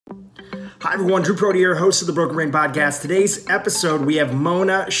Hi everyone, Dhru Purohit here, host of the Broken Brain Podcast. Today's episode, we have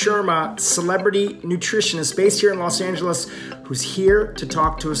Mona Sharma, celebrity nutritionist based here in Los Angeles, who's here to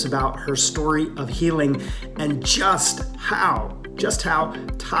talk to us about her story of healing and just how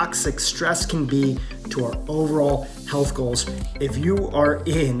toxic stress can be to our overall health goals. If you are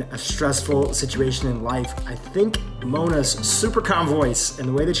in a stressful situation in life, I think Mona's super calm voice and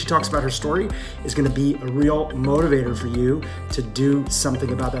the way that she talks about her story is going to be a real motivator for you to do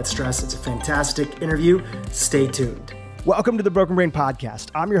something about that stress. It's a fantastic interview. Stay tuned. Welcome to the Broken Brain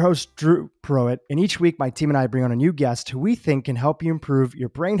Podcast. I'm your host, Dhru Purohit, and each week my team and I bring on a new guest who we think can help you improve your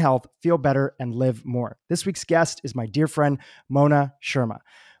brain health, feel better, and live more. This week's guest is my dear friend, Mona Sharma.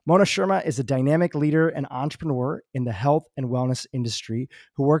 Mona Sharma is a dynamic leader and entrepreneur in the health and wellness industry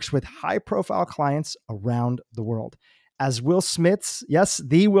who works with high-profile clients around the world. As Will Smith's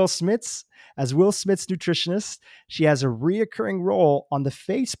nutritionist, she has a reoccurring role on the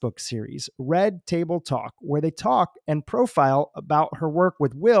Facebook series Red Table Talk, where they talk and profile about her work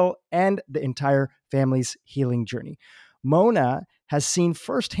with Will and the entire family's healing journey. Mona has seen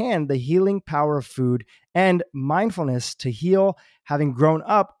firsthand the healing power of food and mindfulness to heal, having grown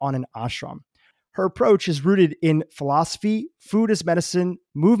up on an ashram. Her approach is rooted in philosophy, food as medicine,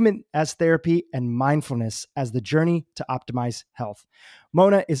 movement as therapy, and mindfulness as the journey to optimize health.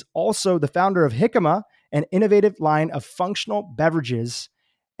 Mona is also the founder of Hyman, an innovative line of functional beverages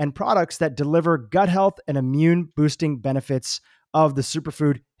and products that deliver gut health and immune-boosting benefits of the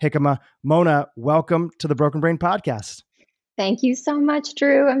superfood Hyman. Mona, welcome to the Broken Brain Podcast. Thank you so much,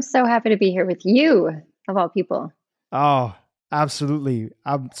 Dhru. I'm so happy to be here with you, of all people. Oh, absolutely.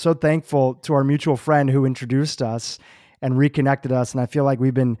 I'm so thankful to our mutual friend who introduced us and reconnected us. And I feel like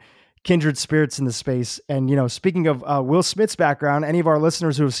we've been kindred spirits in the space. And, you know, speaking of Will Smith's background, any of our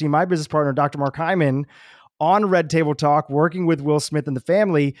listeners who have seen my business partner, Dr. Mark Hyman, on Red Table Talk, working with Will Smith and the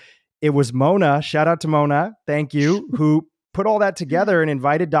family, it was Mona, shout out to Mona, thank you, who put all that together and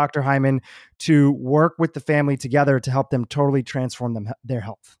invited Dr. Hyman to work with the family together to help them totally transform their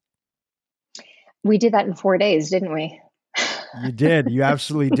health. We did that in 4 days, didn't we? You did. You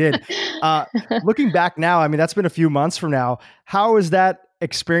absolutely did. Looking back now, I mean, that's been a few months from now. How has that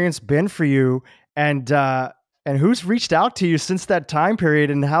experience been for you? And who's reached out to you since that time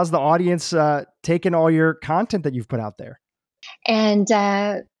period? And how's the audience taken all your content that you've put out there? And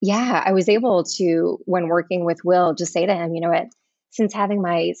I was able to, when working with Will, just say to him, you know what, since having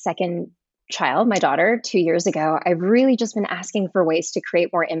my second child, my daughter, 2 years ago, I've really just been asking for ways to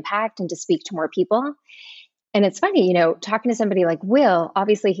create more impact and to speak to more people. And it's funny, you know, talking to somebody like Will,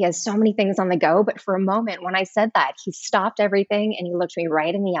 obviously he has so many things on the go, but for a moment when I said that, he stopped everything and he looked me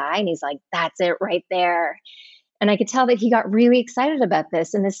right in the eye and he's like, that's it right there. And I could tell that he got really excited about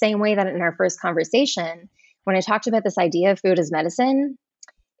this in the same way that in our first conversation, when I talked about this idea of food as medicine,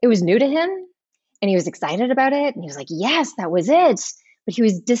 it was new to him and he was excited about it. And he was like, yes, that was it. But he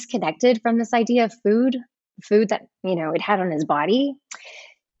was disconnected from this idea of food that, you know, it had on his body.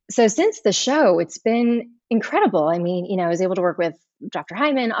 So since the show, it's been incredible. I mean, you know, I was able to work with Dr.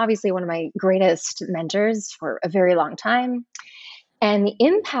 Hyman, obviously one of my greatest mentors for a very long time. And the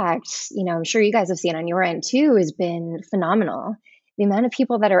impact, you know, I'm sure you guys have seen on your end too, has been phenomenal. The amount of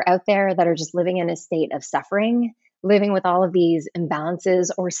people that are out there that are just living in a state of suffering, living with all of these imbalances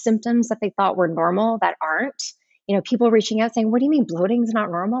or symptoms that they thought were normal that aren't. You know, people reaching out saying, what do you mean bloating is not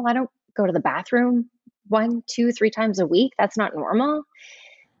normal? I don't go to the bathroom 1, 2, 3 times a week. That's not normal.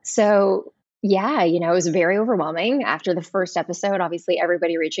 So yeah, you know, it was very overwhelming after the first episode, obviously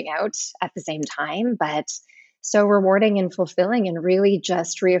everybody reaching out at the same time, but so rewarding and fulfilling and really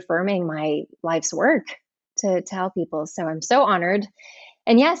just reaffirming my life's work to help people. So I'm so honored.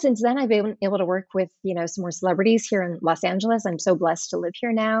 And yeah, since then I've been able to work with, you know, some more celebrities here in Los Angeles. I'm so blessed to live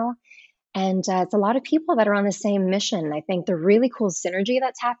here now. And it's a lot of people that are on the same mission. I think the really cool synergy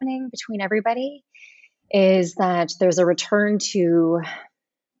that's happening between everybody is that there's a return to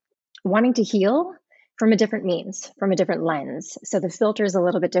wanting to heal from a different means, from a different lens. So the filter is a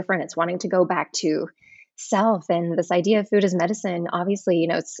little bit different. It's wanting to go back to self. And this idea of food as medicine, obviously, you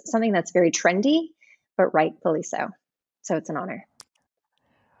know, it's something that's very trendy, but rightfully so. So it's an honor.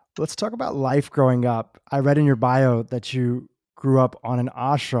 Let's talk about life growing up. I read in your bio that you grew up on an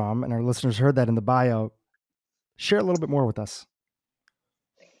ashram, and our listeners heard that in the bio. Share a little bit more with us.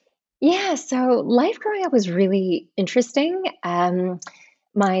 Yeah, so life growing up was really interesting.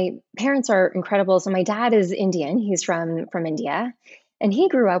 My parents are incredible. So my dad is Indian. He's from India. And he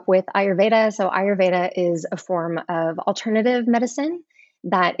grew up with Ayurveda. So Ayurveda is a form of alternative medicine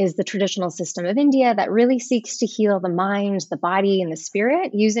that is the traditional system of India that really seeks to heal the mind, the body, and the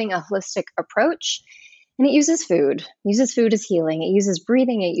spirit using a holistic approach. And it uses food as healing. It uses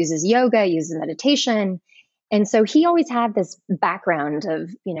breathing, it uses yoga, it uses meditation. And so he always had this background of,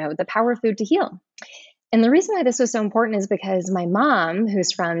 the power of food to heal. And the reason why this was so important is because my mom,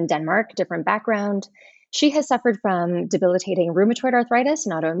 who's from Denmark, different background, she has suffered from debilitating rheumatoid arthritis,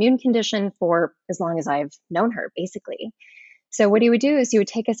 an autoimmune condition, for as long as I've known her, basically. So what he would do is he would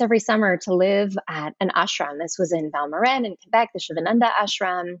take us every summer to live at an ashram. This was in Valmorin in Quebec, the Shivananda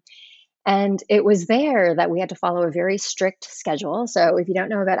ashram. And it was there that we had to follow a very strict schedule. So if you don't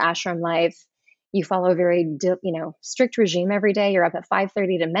know about ashram life, you follow a very, strict regime every day. You're up at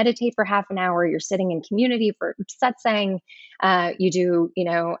 5:30 to meditate for half an hour. You're sitting in community for satsang. You do,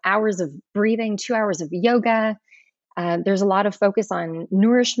 hours of breathing, 2 hours of yoga. There's a lot of focus on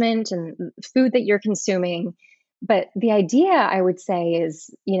nourishment and food that you're consuming. But the idea, I would say, is,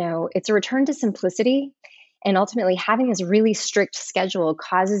 it's a return to simplicity. And ultimately, having this really strict schedule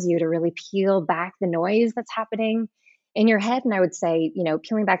causes you to really peel back the noise that's happening in your head. And I would say,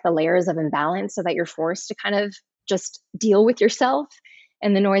 peeling back the layers of imbalance so that you're forced to kind of just deal with yourself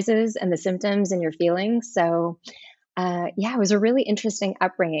and the noises and the symptoms and your feelings. So, it was a really interesting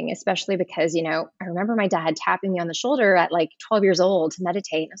upbringing, especially because, I remember my dad tapping me on the shoulder at like 12 years old to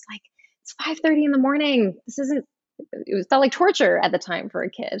meditate. And I was like, it's 5:30 in the morning. It felt like torture at the time for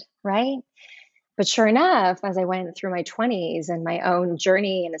a kid, right? But sure enough, as I went through my 20s and my own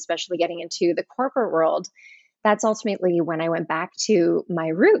journey, and especially getting into the corporate world, that's ultimately when I went back to my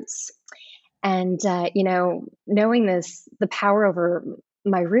roots. And, knowing the power over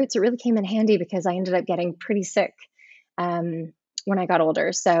my roots, it really came in handy because I ended up getting pretty sick when I got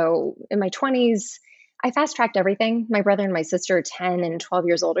older. So in my 20s, I fast tracked everything. My brother and my sister are 10 and 12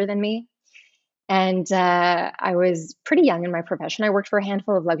 years older than me. And I was pretty young in my profession. I worked for a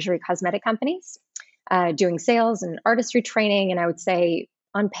handful of luxury cosmetic companies, doing sales and artistry training. And I would say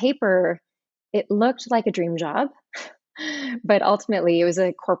on paper, it looked like a dream job, but ultimately it was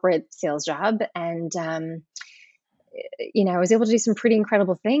a corporate sales job. And, I was able to do some pretty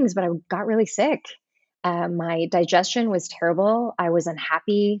incredible things, but I got really sick. My digestion was terrible. I was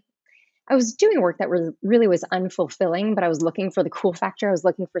unhappy. I was doing work that really was unfulfilling, but I was looking for the cool factor. I was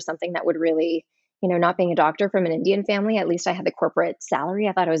looking for something that would really, not being a doctor from an Indian family, at least I had the corporate salary.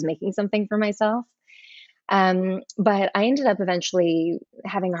 I thought I was making something for myself. But I ended up eventually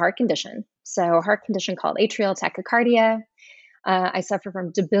having a heart condition. So a heart condition called atrial tachycardia. I suffer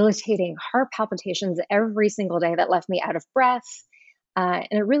from debilitating heart palpitations every single day that left me out of breath. And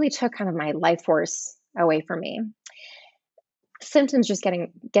it really took kind of my life force away from me. Symptoms just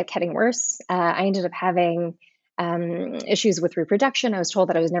getting worse. I ended up having issues with reproduction. I was told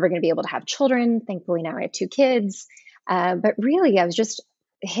that I was never going to be able to have children. Thankfully, now I have 2 kids. But really, I was just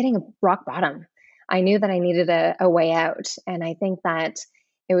hitting a rock bottom. I knew that I needed a way out. And I think that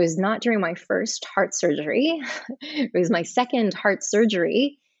it was not during my first heart surgery. It was my second heart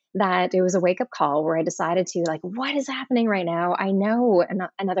surgery that it was a wake-up call where I decided to, like, what is happening right now? I know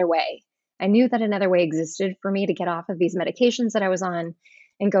another way. I knew that another way existed for me to get off of these medications that I was on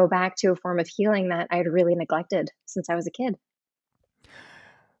and go back to a form of healing that I had really neglected since I was a kid.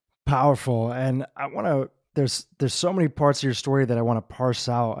 Powerful. And there's so many parts of your story that I want to parse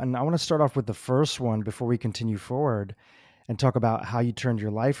out. And I want to start off with the first one before we continue forward and talk about how you turned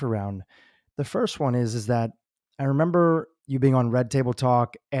your life around. The first one is that I remember you being on Red Table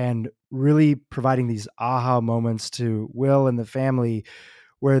Talk and really providing these aha moments to Will and the family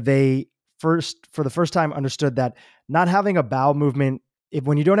where they for the first time understood that not having a bowel movement,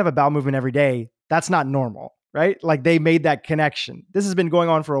 when you don't have a bowel movement every day, that's not normal, right? Like they made that connection. This has been going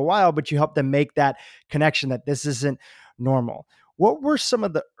on for a while, but you helped them make that connection that this isn't normal. What were some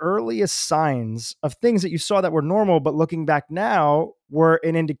of the earliest signs of things that you saw that were normal, but looking back now were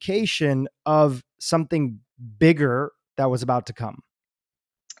an indication of something bigger that was about to come?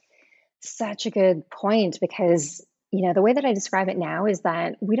 Such a good point, because, the way that I describe it now is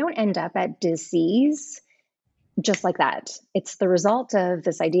that we don't end up at disease just like that. It's the result of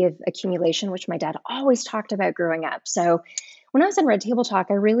this idea of accumulation, which my dad always talked about growing up. So when I was in Red Table Talk,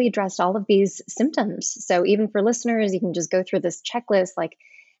 I really addressed all of these symptoms. So even for listeners, you can just go through this checklist, like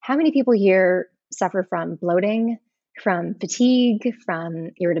how many people here suffer from bloating, from fatigue,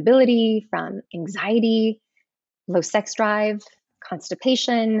 from irritability, from anxiety, low sex drive,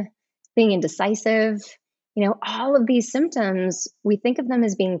 constipation, being indecisive. All of these symptoms, we think of them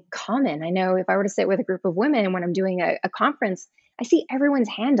as being common. I know if I were to sit with a group of women when I'm doing a conference, I see everyone's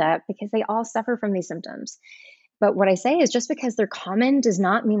hand up because they all suffer from these symptoms. But what I say is just because they're common does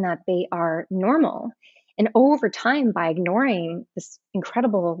not mean that they are normal. And over time, by ignoring this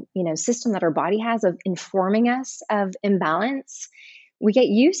incredible, system that our body has of informing us of imbalance, we get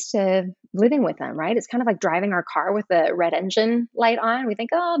used to living with them, right? It's kind of like driving our car with the red engine light on. We think,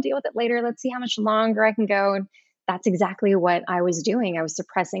 oh, I'll deal with it later. Let's see how much longer I can go. And that's exactly what I was doing. I was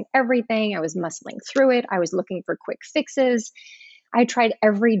suppressing everything. I was muscling through it. I was looking for quick fixes. I tried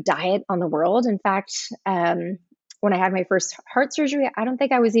every diet on the world. In fact, when I had my first heart surgery, I don't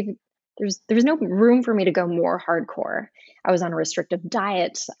think I was even, there was no room for me to go more hardcore. I was on a restrictive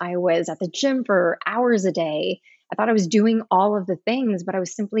diet. I was at the gym for hours a day. I thought I was doing all of the things, but I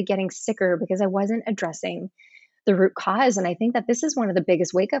was simply getting sicker because I wasn't addressing the root cause. And I think that this is one of the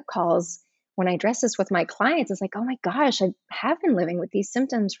biggest wake up calls when I address this with my clients. It's like, oh my gosh, I have been living with these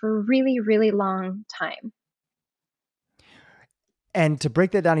symptoms for a really, really long time. And to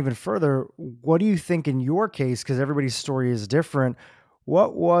break that down even further, what do you think in your case, because everybody's story is different,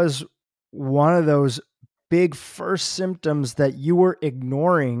 what was one of those big first symptoms that you were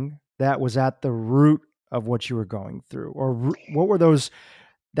ignoring that was at the root of what you were going through? Or what were those,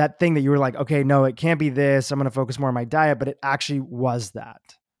 that thing that you were like, okay, no, it can't be this, I'm going to focus more on my diet, but it actually was that?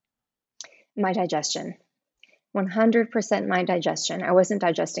 My digestion, 100% my digestion. I wasn't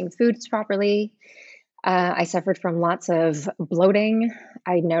digesting foods properly. I suffered from lots of bloating.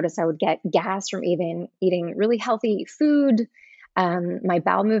 I noticed I would get gas from even eating really healthy food. My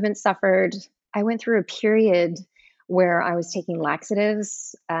bowel movement suffered. I went through a period where I was taking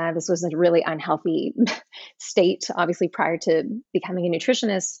laxatives. This was a really unhealthy state, obviously, prior to becoming a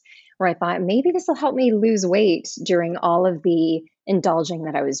nutritionist, where I thought maybe this will help me lose weight during all of the indulging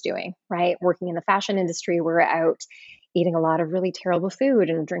that I was doing, right? Working in the fashion industry, we're out eating a lot of really terrible food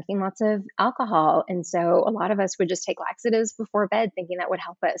and drinking lots of alcohol. And so a lot of us would just take laxatives before bed thinking that would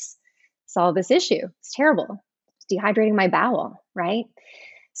help us solve this issue. It's terrible. It's dehydrating my bowel, right?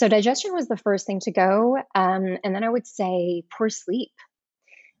 So digestion was the first thing to go. And then I would say poor sleep.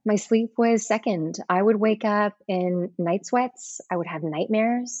 My sleep was second. I would wake up in night sweats. I would have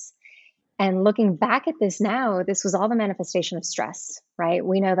nightmares. And looking back at this now, this was all the manifestation of stress, right?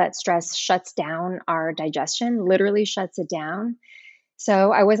 We know that stress shuts down our digestion, literally shuts it down.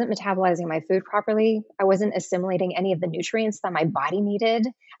 So I wasn't metabolizing my food properly. I wasn't assimilating any of the nutrients that my body needed.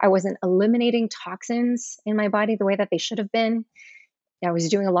 I wasn't eliminating toxins in my body the way that they should have been. I was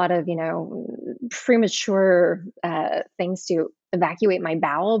doing a lot of, premature things to evacuate my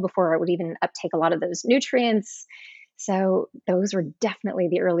bowel before I would even uptake a lot of those nutrients. So those were definitely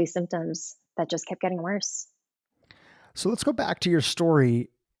the early symptoms that just kept getting worse. So let's go back to your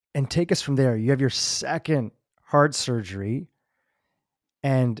story and take us from there. You have your second heart surgery,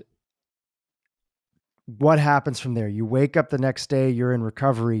 and what happens from there? You wake up the next day, you're in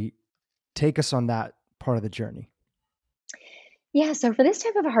recovery. Take us on that part of the journey. Yeah, so for this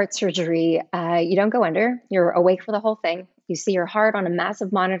type of a heart surgery, you don't go under. You're awake for the whole thing. You see your heart on a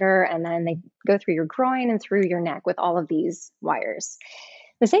massive monitor, and then they go through your groin and through your neck with all of these wires.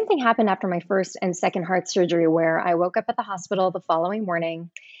 The same thing happened after my first and second heart surgery, where I woke up at the hospital the following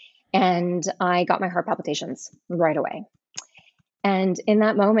morning and I got my heart palpitations right away. And in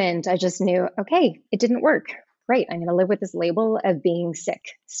that moment, I just knew, okay, it didn't work. Great. I'm going to live with this label of being sick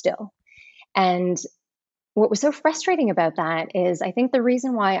still. And what was so frustrating about that is I think the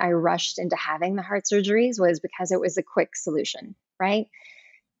reason why I rushed into having the heart surgeries was because it was a quick solution, right?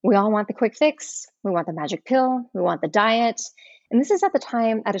 We all want the quick fix. We want the magic pill. We want the diet. And this is at a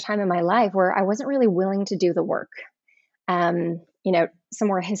time in my life where I wasn't really willing to do the work. Some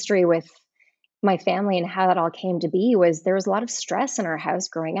more history with my family and how that all came to be was there was a lot of stress in our house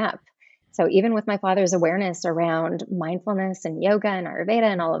growing up. So even with my father's awareness around mindfulness and yoga and Ayurveda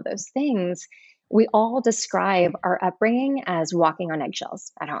and all of those things, we all describe our upbringing as walking on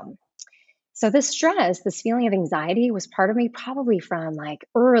eggshells at home. So this stress, this feeling of anxiety was part of me probably from like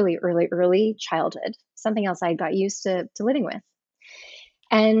early childhood, something else I got used to living with.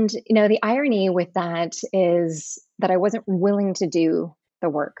 And, the irony with that is that I wasn't willing to do the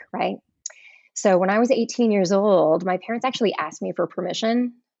work, right? So when I was 18 years old, my parents actually asked me for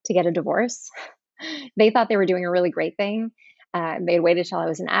permission to get a divorce. They thought they were doing a really great thing. They had waited till I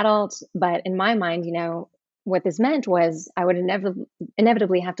was an adult. But in my mind, what this meant was I would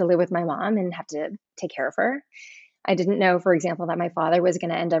inevitably have to live with my mom and have to take care of her. I didn't know, for example, that my father was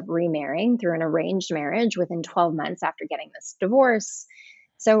going to end up remarrying through an arranged marriage within 12 months after getting this divorce.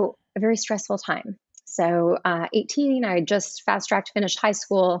 So a very stressful time. So 18, I had just fast-tracked finished high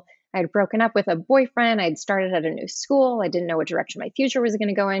school. I had broken up with a boyfriend. I'd started at a new school. I didn't know what direction my future was going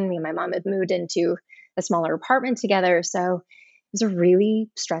to go in. Me and my mom had moved into a smaller apartment together. So it was a really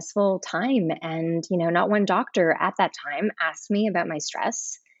stressful time. And, not one doctor at that time asked me about my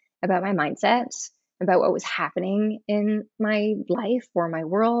stress, about my mindset, about what was happening in my life or my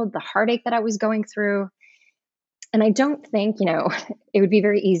world, the heartache that I was going through. And I don't think, it would be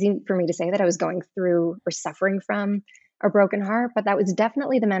very easy for me to say that I was going through or suffering from a broken heart, but that was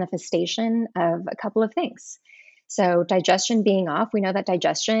definitely the manifestation of a couple of things. So, digestion being off, we know that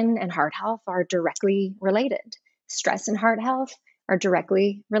digestion and heart health are directly related. Stress and heart health are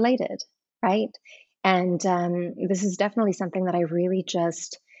directly related, right? And this is definitely something that I really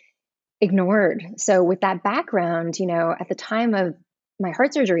just ignored. So, with that background, at the time of my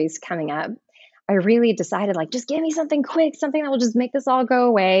heart surgeries coming up, I really decided, like, just give me something quick, something that will just make this all go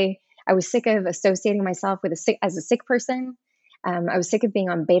away. I was sick of associating myself with as a sick person. I was sick of being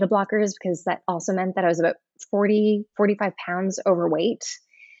on beta blockers because that also meant that I was about 45 pounds overweight.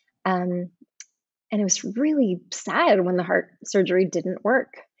 Um, and it was really sad when the heart surgery didn't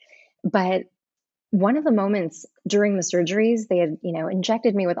work. But one of the moments during the surgeries, they had,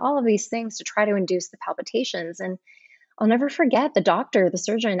 injected me with all of these things to try to induce the palpitations. And I'll never forget the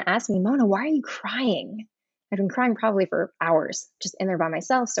surgeon asked me, Mona, why are you crying? I'd been crying probably for hours, just in there by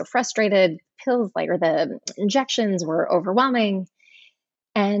myself, so frustrated. Or the injections were overwhelming.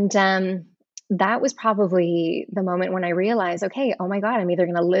 And that was probably the moment when I realized, okay, oh my God, I'm either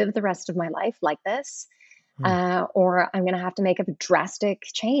going to live the rest of my life like this, or I'm going to have to make a drastic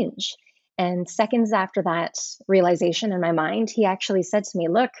change. And seconds after that realization in my mind, he actually said to me,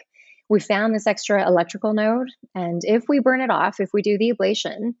 look, we found this extra electrical node. And if we burn it off, if we do the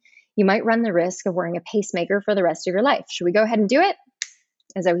ablation, you might run the risk of wearing a pacemaker for the rest of your life. Should we go ahead and do it?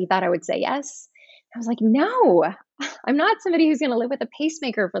 As though he thought I would say yes. I was like, no, I'm not somebody who's going to live with a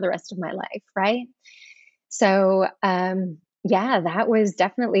pacemaker for the rest of my life, right? So, that was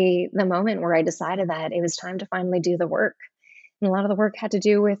definitely the moment where I decided that it was time to finally do the work. And a lot of the work had to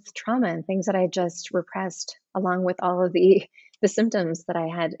do with trauma and things that I just repressed, along with all of the symptoms that I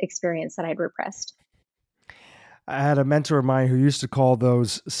had experienced that I'd repressed. I had a mentor of mine who used to call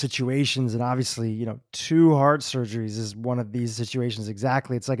those situations, and obviously, 2 heart surgeries is one of these situations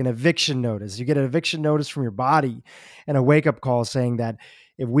exactly. It's like an eviction notice. You get an eviction notice from your body and a wake-up call saying that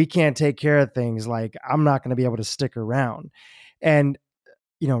if we can't take care of things, like, I'm not going to be able to stick around. And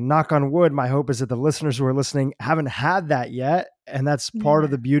knock on wood, my hope is that the listeners who are listening haven't had that yet. And that's part of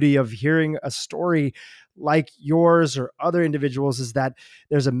the beauty of hearing a story like yours or other individuals, is that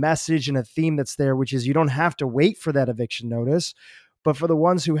there's a message and a theme that's there, which is you don't have to wait for that eviction notice. But for the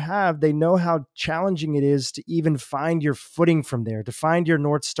ones who have, they know how challenging it is to even find your footing from there, to find your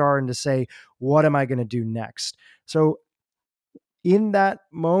North Star and to say, what am I going to do next? So in that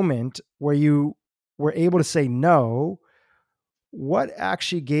moment where you were able to say no, what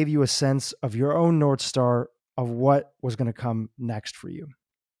actually gave you a sense of your own North Star of what was going to come next for you?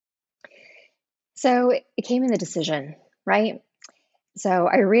 So it came in the decision, right? So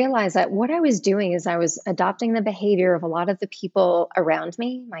I realized that what I was doing is I was adopting the behavior of a lot of the people around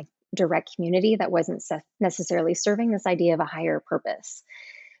me, my direct community, that wasn't necessarily serving this idea of a higher purpose.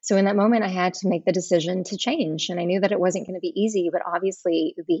 So in that moment, I had to make the decision to change. And I knew that it wasn't going to be easy, but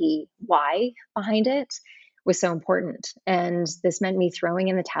obviously the why behind it was so important. And this meant me throwing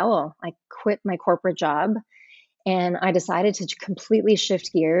in the towel. I quit my corporate job and I decided to completely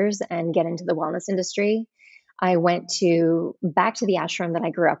shift gears and get into the wellness industry. I went back to the ashram that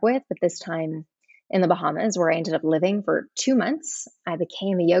I grew up with, but this time in the Bahamas, where I ended up living for 2 months. I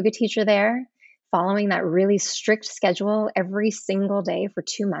became a yoga teacher there, following that really strict schedule every single day for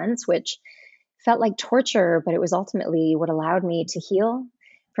 2 months, which felt like torture, but it was ultimately what allowed me to heal.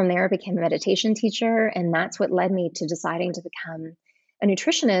 From there, I became a meditation teacher, and that's what led me to deciding to become a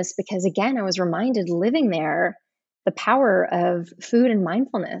nutritionist, because again, I was reminded living there the power of food and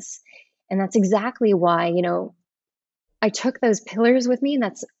mindfulness. And that's exactly why, I took those pillars with me, and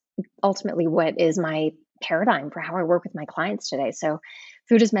that's ultimately what is my paradigm for how I work with my clients today. So,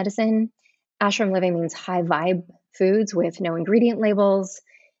 food is medicine. Ashram living means high vibe foods with no ingredient labels.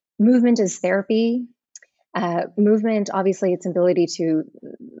 Movement is therapy. Movement, obviously, its ability to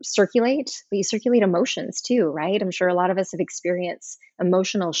circulate, but you circulate emotions too, right? I'm sure a lot of us have experienced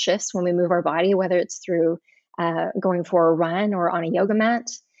emotional shifts when we move our body, whether it's through going for a run or on a yoga mat.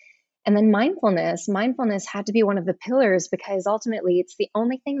 And then mindfulness had to be one of the pillars, because ultimately it's the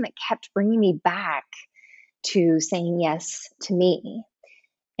only thing that kept bringing me back to saying yes to me.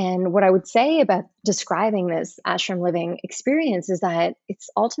 And what I would say about describing this ashram living experience is that it's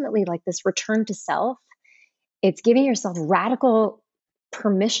ultimately like this return to self. It's giving yourself radical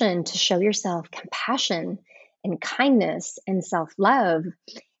permission to show yourself compassion and kindness and self love.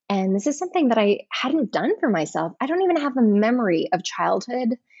 And this is something that I hadn't done for myself. I don't even have the memory of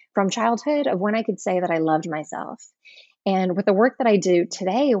childhood of when I could say that I loved myself. And with the work that I do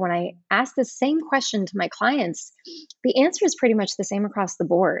today, when I ask the same question to my clients, the answer is pretty much the same across the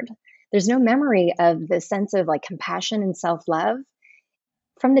board. There's no memory of the sense of like compassion and self-love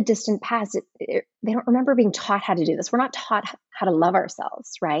from the distant past. They don't remember being taught how to do this. We're not taught how to love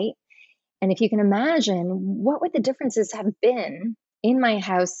ourselves, right? And if you can imagine, what would the differences have been in my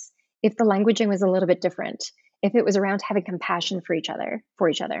house if the languaging was a little bit different? If it was around having compassion for each other,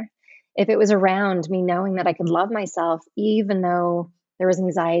 if it was around me knowing that I could love myself even though there was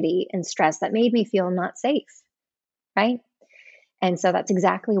anxiety and stress that made me feel not safe, right? And so that's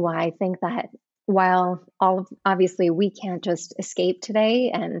exactly why I think that while obviously we can't just escape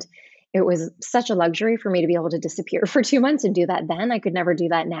today, and it was such a luxury for me to be able to disappear for 2 months and do that then, I could never do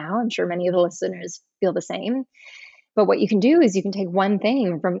that now. I'm sure many of the listeners feel the same. But what you can do is you can take one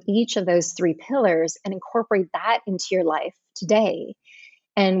thing from each of those three pillars and incorporate that into your life today.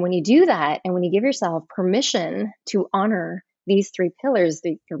 And when you do that, and when you give yourself permission to honor these three pillars,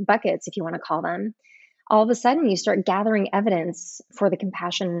 your buckets, if you want to call them, all of a sudden you start gathering evidence for the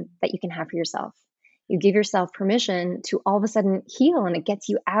compassion that you can have for yourself. You give yourself permission to all of a sudden heal, and it gets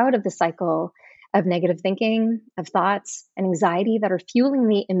you out of the cycle of negative thinking, of thoughts and anxiety that are fueling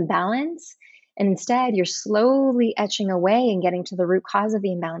the imbalance. And instead, you're slowly etching away and getting to the root cause of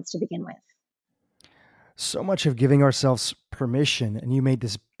the imbalance to begin with. So much of giving ourselves permission, and you made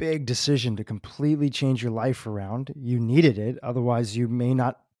this big decision to completely change your life around. You needed it. Otherwise, you may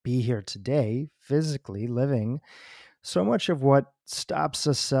not be here today, physically living. So much of what stops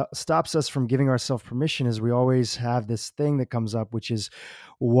us from giving ourselves permission is we always have this thing that comes up, which is,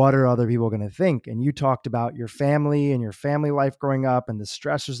 what are other people going to think? And you talked about your family and your family life growing up and the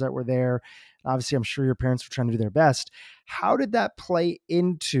stressors that were there. Obviously, I'm sure your parents were trying to do their best. How did that play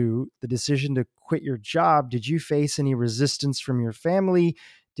into the decision to quit your job? Did you face any resistance from your family?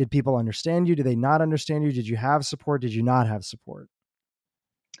 Did people understand you? Did they not understand you? Did you have support? Did you not have support?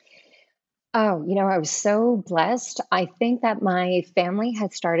 Oh, I was so blessed. I think that my family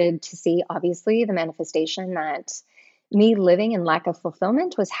had started to see, obviously, the manifestation that me living in lack of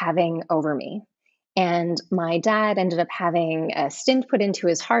fulfillment was having over me. And my dad ended up having a stint put into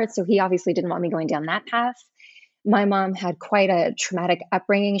his heart. So he obviously didn't want me going down that path. My mom had quite a traumatic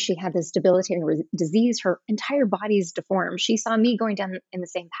upbringing. She had this debilitating disease. Her entire body's deformed. She saw me going down in the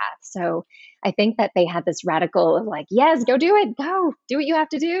same path. So I think that they had this radical of like, yes, go do it. Go do what you have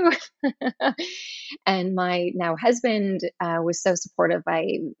to do. And my now husband was so supportive.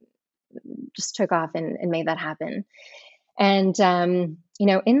 I just took off and made that happen. And,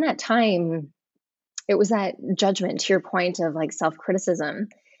 in that time, it was that judgment, to your point of like self-criticism.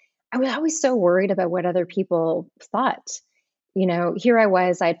 I was always so worried about what other people thought. Here I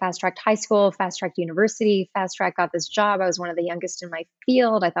was, I had fast tracked high school, fast tracked university, fast track got this job. I was one of the youngest in my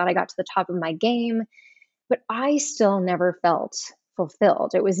field. I thought I got to the top of my game, but I still never felt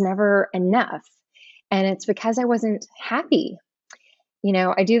fulfilled. It was never enough. And it's because I wasn't happy.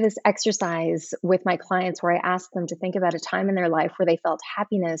 I do this exercise with my clients where I ask them to think about a time in their life where they felt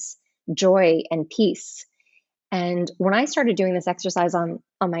happiness, joy, and peace. And when I started doing this exercise on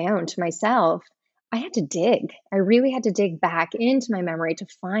my own to myself, I had to dig. I really had to dig back into my memory to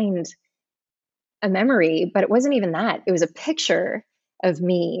find a memory, but it wasn't even that. It was a picture of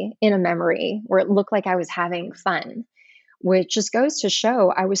me in a memory where it looked like I was having fun, which just goes to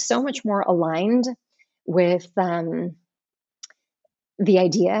show I was so much more aligned with the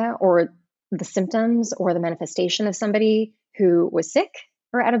idea or the symptoms or the manifestation of somebody who was sick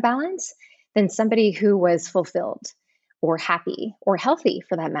or out of balance than somebody who was fulfilled or happy or healthy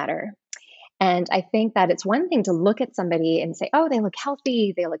for that matter. And I think that it's one thing to look at somebody and say, oh, they look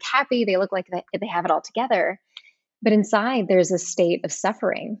healthy, they look happy, they look like they have it all together. But inside, there's a state of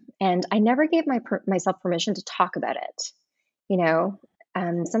suffering. And I never gave myself permission to talk about it.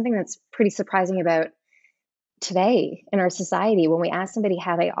 Something that's pretty surprising about today in our society, when we ask somebody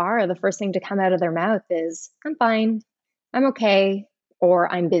how they are, the first thing to come out of their mouth is, I'm fine, I'm okay,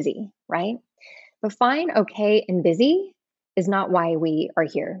 or I'm busy, right? But fine, okay, and busy is not why we are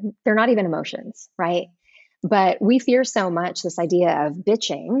here. They're not even emotions, right? But we fear so much this idea of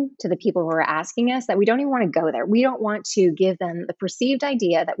bitching to the people who are asking us that we don't even want to go there. We don't want to give them the perceived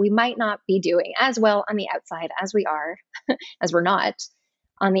idea that we might not be doing as well on the outside as we are, as we're not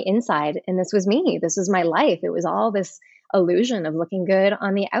on the inside. And this was me. This was my life. It was all this illusion of looking good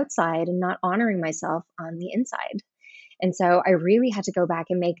on the outside and not honoring myself on the inside. And so I really had to go back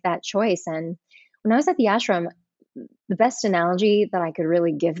and make that choice. And when I was at the ashram, the best analogy that I could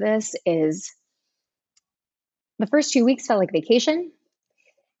really give this is the first 2 weeks felt like vacation.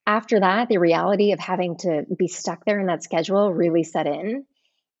 After that, the reality of having to be stuck there in that schedule really set in.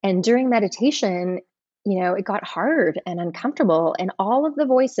 And during meditation, it got hard and uncomfortable. And all of the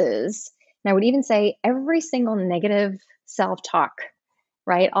voices, and I would even say every single negative self-talk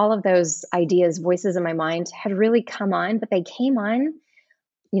right? All of those ideas, voices in my mind had really come on, but they came on,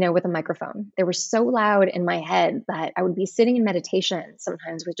 with a microphone. They were so loud in my head that I would be sitting in meditation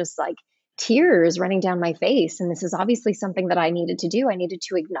sometimes with just like tears running down my face. And this is obviously something that I needed to do. I needed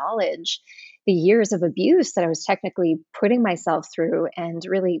to acknowledge the years of abuse that I was technically putting myself through and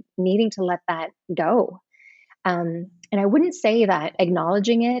really needing to let that go. And I wouldn't say that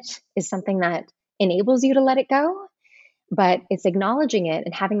acknowledging it is something that enables you to let it go, but it's acknowledging it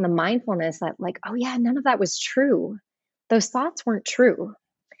and having the mindfulness that, like, oh, yeah, none of that was true. Those thoughts weren't true.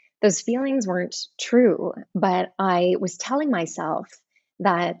 Those feelings weren't true. But I was telling myself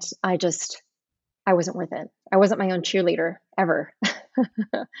that I wasn't worth it. I wasn't my own cheerleader ever.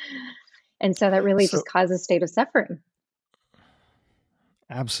 And so that really So just caused a state of suffering.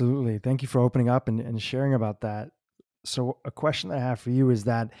 absolutely. Thank you for opening up and sharing about that. So a question that I have for you is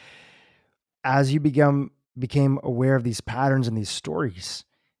that as you became aware of these patterns and these stories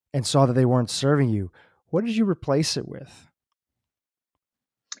and saw that they weren't serving you, what did you replace it with?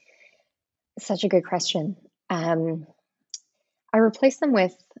 Such a good question. I replaced them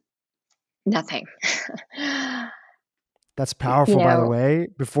with nothing. That's you powerful, by the know, way.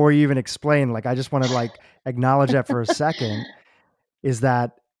 Before you even explain, like I just want to like acknowledge that for a second, is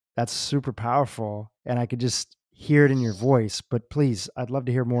that that's super powerful and I could just hear it in your voice, but please, I'd love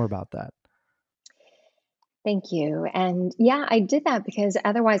to hear more about that. Thank you. And yeah, I did that because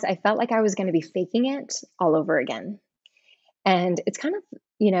otherwise I felt like I was going to be faking it all over again. And it's kind of,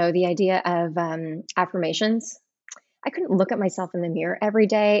 the idea of affirmations. I couldn't look at myself in the mirror every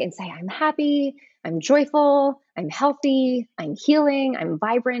day and say, I'm happy, I'm joyful, I'm healthy, I'm healing, I'm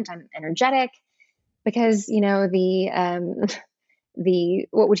vibrant, I'm energetic. Because, the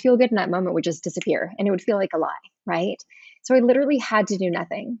what would feel good in that moment would just disappear and it would feel like a lie, right? So I literally had to do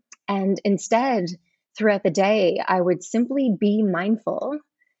nothing. And instead, throughout the day, I would simply be mindful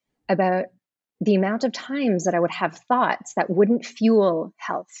about the amount of times that I would have thoughts that wouldn't fuel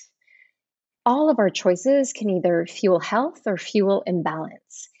health. All of our choices can either fuel health or fuel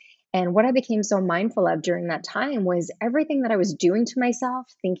imbalance. And what I became so mindful of during that time was everything that I was doing to myself,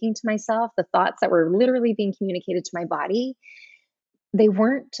 thinking to myself, the thoughts that were literally being communicated to my body, they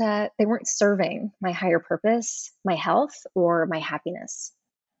weren't serving my higher purpose, my health, or my happiness.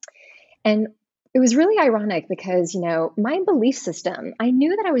 And it was really ironic because, my belief system, I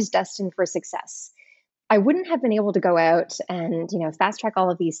knew that I was destined for success. I wouldn't have been able to go out and, fast track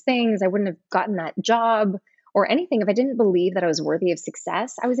all of these things. I wouldn't have gotten that job or anything if I didn't believe that I was worthy of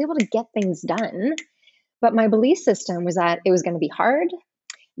success. I was able to get things done, but my belief system was that it was going to be hard,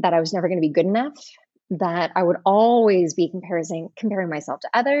 that I was never going to be good enough, that I would always be comparing myself to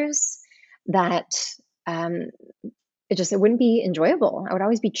others, that um, it wouldn't be enjoyable. I would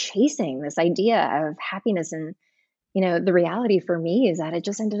always be chasing this idea of happiness, and the reality for me is that it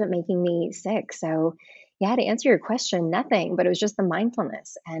just ended up making me sick. So yeah, to answer your question, nothing, but it was just the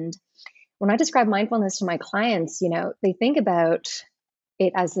mindfulness. And when I describe mindfulness to my clients, they think about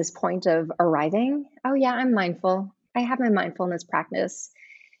it as this point of arriving. Oh yeah, I'm mindful. I have my mindfulness practice.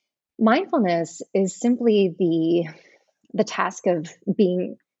 Mindfulness is simply the task of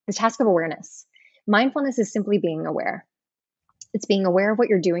awareness. Mindfulness is simply being aware. It's being aware of what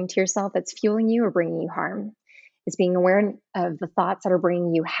you're doing to yourself that's fueling you or bringing you harm. It's being aware of the thoughts that are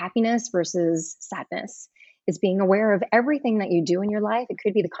bringing you happiness versus sadness. It's being aware of everything that you do in your life. It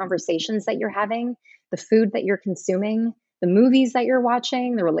could be the conversations that you're having, the food that you're consuming, the movies that you're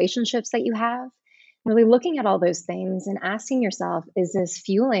watching, the relationships that you have. Really looking at all those things and asking yourself, is this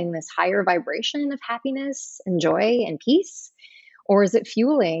fueling this higher vibration of happiness and joy and peace? Or is it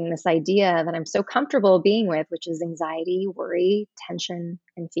fueling this idea that I'm so comfortable being with, which is anxiety, worry, tension,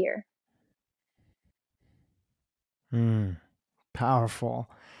 and fear? Powerful.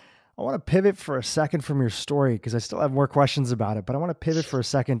 I want to pivot for a second from your story because I still have more questions about it, but I want to pivot for a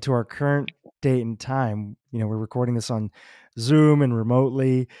second to our current date and time. We're recording this on Zoom and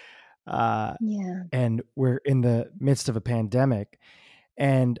remotely, Yeah. and we're in the midst of a pandemic.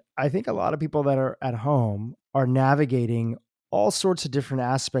 And I think a lot of people that are at home are navigating all sorts of different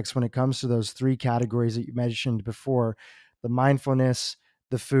aspects when it comes to those three categories that you mentioned before: the mindfulness,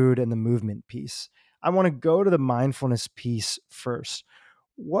 the food, and the movement piece. I want to go to the mindfulness piece first.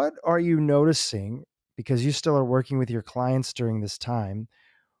 What are you noticing, because you still are working with your clients during this time?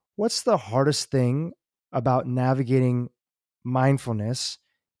 What's the hardest thing about navigating mindfulness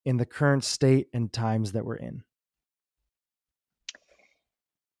in the current state and times that we're in?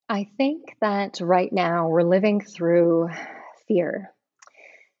 I think that right now we're living through fear.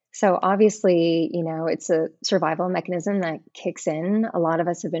 So obviously, it's a survival mechanism that kicks in. A lot of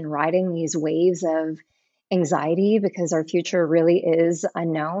us have been riding these waves of anxiety because our future really is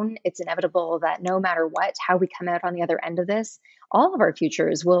unknown. It's inevitable that no matter what, how we come out on the other end of this, all of our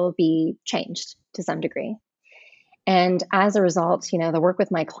futures will be changed to some degree. And as a result, the work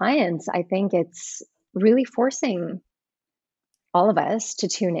with my clients, I think it's really forcing all of us to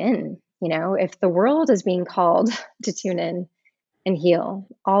tune in. If the world is being called to tune in and heal,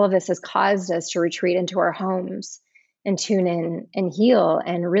 all of this has caused us to retreat into our homes and tune in and heal,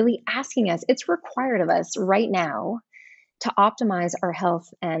 and really asking us, it's required of us right now to optimize our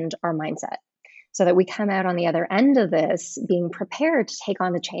health and our mindset so that we come out on the other end of this being prepared to take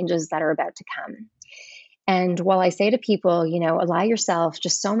on the changes that are about to come. And while I say to people, allow yourself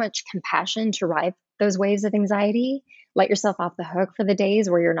just so much compassion to ride those waves of anxiety, let yourself off the hook for the days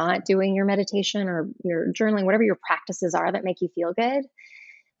where you're not doing your meditation or your journaling, whatever your practices are that make you feel good.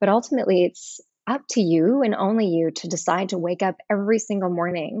 But ultimately, it's up to you and only you to decide to wake up every single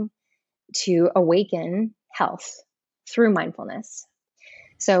morning to awaken health through mindfulness.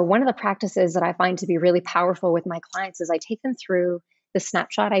 So one of the practices that I find to be really powerful with my clients is I take them through the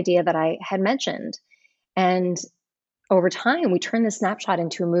snapshot idea that I had mentioned. And over time, we turn the snapshot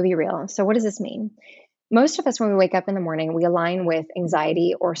into a movie reel. So what does this mean? Most of us, when we wake up in the morning, we align with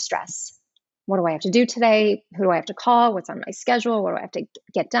anxiety or stress. What do I have to do today? Who do I have to call? What's on my schedule? What do I have to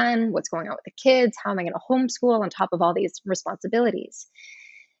get done? What's going on with the kids? How am I going to homeschool on top of all these responsibilities?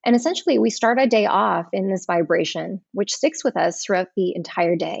 And essentially, we start a day off in this vibration, which sticks with us throughout the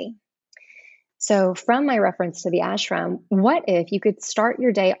entire day. So from my reference to the ashram, what if you could start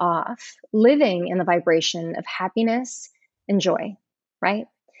your day off living in the vibration of happiness and joy, right?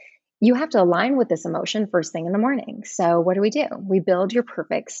 You have to align with this emotion first thing in the morning. So what do? We build your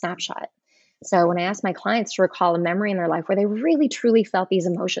perfect snapshot. So when I ask my clients to recall a memory in their life where they really truly felt these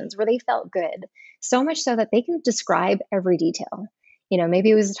emotions, where they felt good, so much so that they can describe every detail.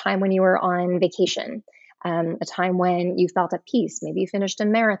 Maybe it was a time when you were on vacation, a time when you felt at peace. Maybe you finished a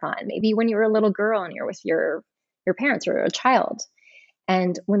marathon. Maybe when you were a little girl and you're with your parents or a child.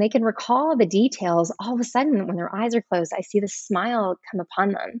 And when they can recall the details, all of a sudden, when their eyes are closed, I see the smile come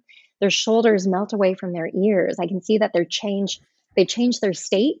upon them. Their shoulders melt away from their ears. I can see that they change their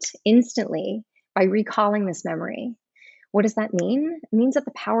state instantly by recalling this memory. What does that mean? It means that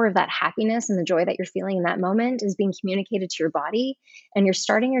the power of that happiness and the joy that you're feeling in that moment is being communicated to your body, and you're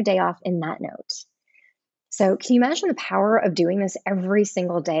starting your day off in that note. So can you imagine the power of doing this every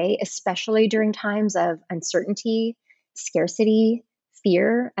single day, especially during times of uncertainty, scarcity,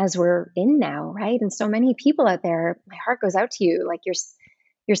 fear, as we're in now, right? And so many people out there, my heart goes out to you, like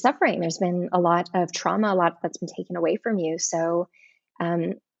you're suffering. There's been a lot of trauma, a lot that's been taken away from you. So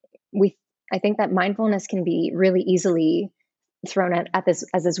I think that mindfulness can be really easily thrown at this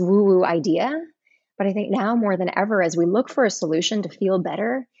as this woo-woo idea. But I think now more than ever, as we look for a solution to feel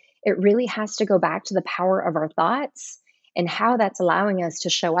better, it really has to go back to the power of our thoughts and how that's allowing us to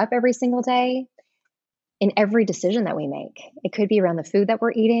show up every single day in every decision that we make. It could be around the food that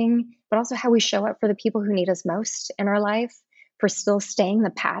we're eating, but also how we show up for the people who need us most in our life, for still staying the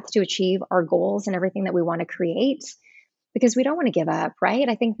path to achieve our goals and everything that we want to create, because we don't want to give up, right?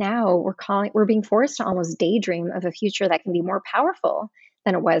 I think now we're being forced to almost daydream of a future that can be more powerful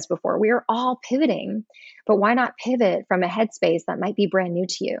than it was before. We are all pivoting, but why not pivot from a headspace that might be brand new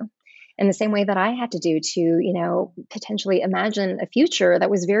to you? In the same way that I had to do to, potentially imagine a future that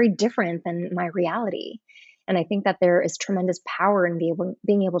was very different than my reality. And I think that there is tremendous power in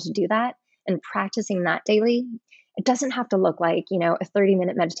being able to do that and practicing that daily. It doesn't have to look like, a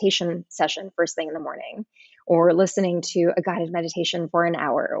 30-minute meditation session first thing in the morning, or listening to a guided meditation for an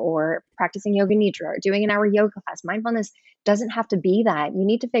hour, or practicing yoga nidra, or doing an hour yoga class. Mindfulness doesn't have to be that. You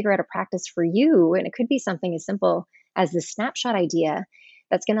need to figure out a practice for you. And it could be something as simple as the snapshot idea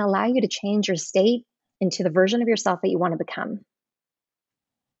that's going to allow you to change your state into the version of yourself that you want to become.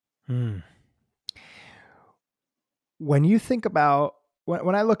 When you think about,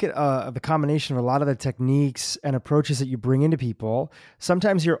 when I look at the combination of a lot of the techniques and approaches that you bring into people,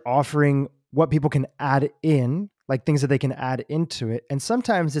 sometimes you're offering what people can add in, like things that they can add into it. And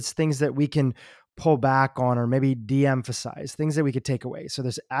sometimes it's things that we can pull back on or maybe de-emphasize, things that we could take away. So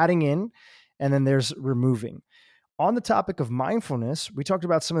there's adding in and then there's removing. On the topic of mindfulness, we talked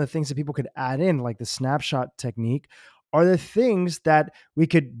about some of the things that people could add in, like the snapshot technique. Are there things that we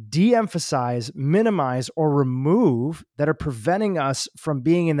could de-emphasize, minimize, or remove that are preventing us from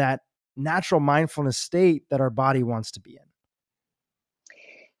being in that natural mindfulness state that our body wants to be in?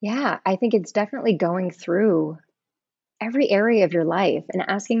 Yeah, I think it's definitely going through every area of your life and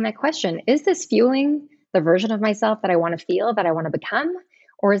asking that question, is this fueling the version of myself that I want to feel, that I want to become,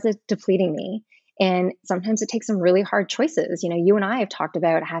 or is it depleting me? And sometimes it takes some really hard choices. You and I have talked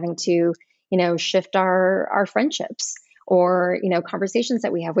about having to, shift our friendships or, conversations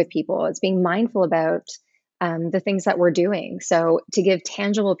that we have with people. It's being mindful about the things that we're doing. So to give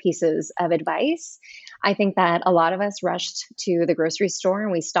tangible pieces of advice, I think that a lot of us rushed to the grocery store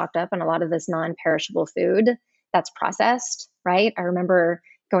and we stocked up on a lot of this non-perishable food that's processed, right? I remember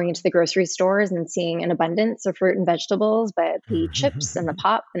going into the grocery stores and seeing an abundance of fruit and vegetables, but the chips and the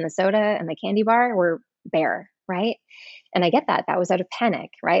pop and the soda and the candy bar were bare, right? And I get that. That was out of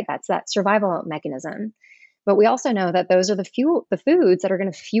panic, right? That's that survival mechanism. But we also know that those are the foods that are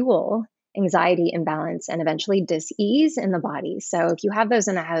going to fuel anxiety, imbalance, and eventually dis-ease in the body. So if you have those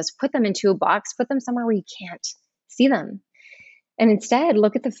in a house, put them into a box, put them somewhere where you can't see them. And instead,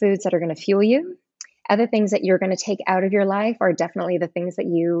 look at the foods that are going to fuel you. Other things that you're going to take out of your life are definitely the things that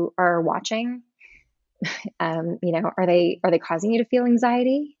you are watching. Are they causing you to feel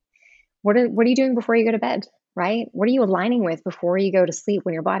anxiety? What are you doing before you go to bed, right? What are you aligning with before you go to sleep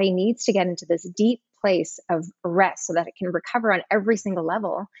when your body needs to get into this deep place of rest so that it can recover on every single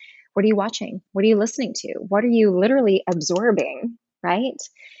level? What are you watching? What are you listening to? What are you literally absorbing, right?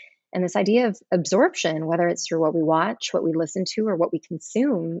 And this idea of absorption, whether it's through what we watch, what we listen to, or what we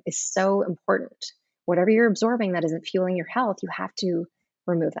consume, is so important. Whatever you're absorbing that isn't fueling your health, you have to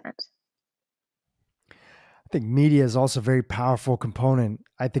remove that. I think media is also a very powerful component.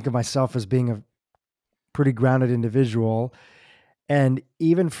 I think of myself as being a pretty grounded individual. And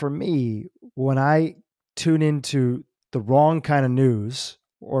even for me, when I tune into the wrong kind of news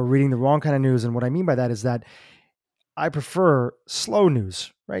or reading the wrong kind of news, and what I mean by that is that I prefer slow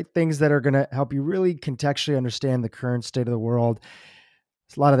news, right? Things that are going to help you really contextually understand the current state of the world.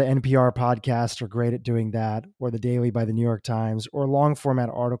 A lot of the NPR podcasts are great at doing that, or the Daily by the New York Times, or long format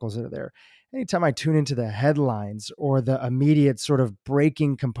articles that are there. Anytime I tune into the headlines or the immediate sort of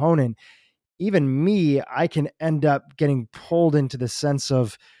breaking component, even me, I can end up getting pulled into the sense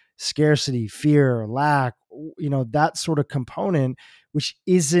of scarcity, fear, lack, that sort of component, which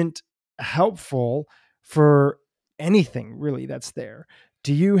isn't helpful for anything really that's there.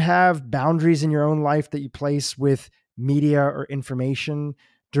 Do you have boundaries in your own life that you place with media or information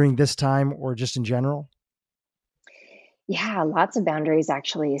during this time or just in general? Yeah, lots of boundaries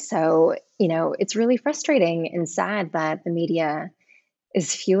actually. So, it's really frustrating and sad that the media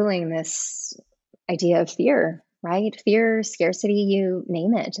is fueling this idea of fear, right? Fear, scarcity, you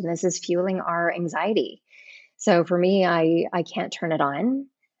name it. And this is fueling our anxiety. So for me, I can't turn it on.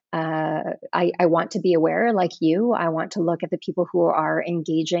 I want to be aware, like you. I want to look at the people who are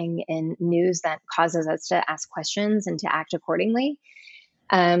engaging in news that causes us to ask questions and to act accordingly,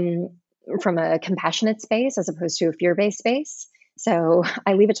 from a compassionate space as opposed to a fear-based space. So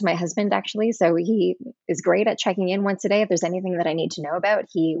I leave it to my husband, actually. So he is great at checking in once a day. If there's anything that I need to know about,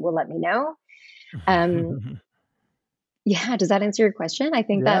 he will let me know. Um, yeah, does that answer your question? I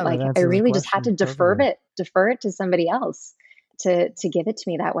think Yeah, that that I answers the really just had to question perfectly. defer it to somebody else to give it to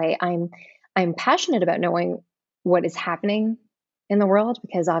me that way. I'm passionate about knowing what is happening in the world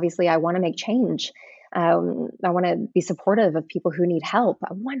because obviously I want to make change. I want to be supportive of people who need help,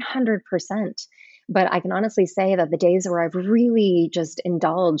 100%. But I can honestly say that the days where I've really just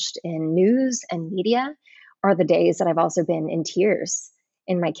indulged in news and media are the days that I've also been in tears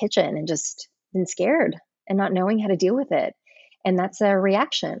in my kitchen and just been scared and not knowing how to deal with it. And that's a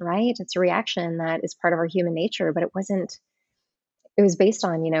reaction, right? It's a reaction that is part of our human nature, but it was based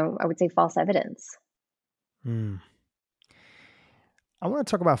on, I would say false evidence. Hmm. I want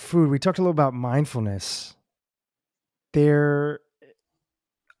to talk about food. We talked a little about mindfulness. There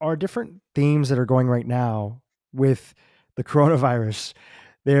are different themes that are going right now with the coronavirus.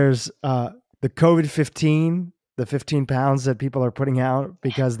 There's the COVID-15, the 15 pounds that people are putting out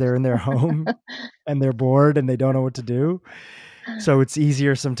because they're in their home and they're bored and they don't know what to do. So it's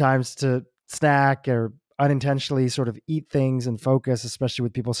easier sometimes to snack or unintentionally sort of eat things and focus, especially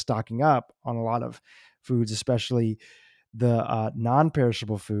with people stocking up on a lot of foods, especially the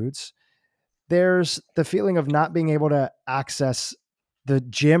non-perishable foods. There's the feeling of not being able to access the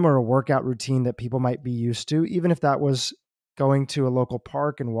gym or a workout routine that people might be used to, even if that was going to a local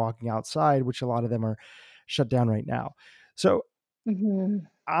park and walking outside, which a lot of them are shut down right now. So Mhm.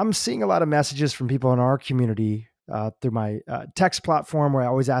 I'm seeing a lot of messages from people in our community through my text platform where I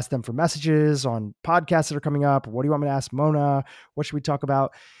always ask them for messages on podcasts that are coming up. What do you want me to ask Mona? What should we talk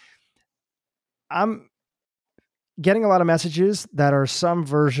about? I'm getting a lot of messages that are some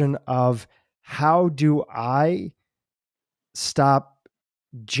version of how do I stop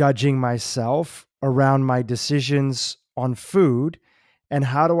judging myself around my decisions on food, and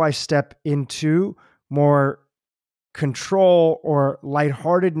how do I step into more control or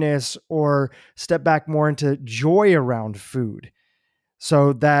lightheartedness or step back more into joy around food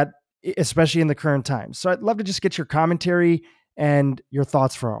so that especially in the current times. So I'd love to just get your commentary and your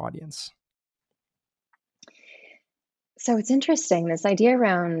thoughts for our audience. So it's interesting, this idea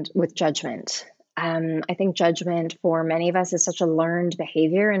around with judgment. I think judgment for many of us is such a learned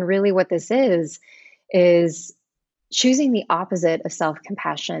behavior. And really what this is choosing the opposite of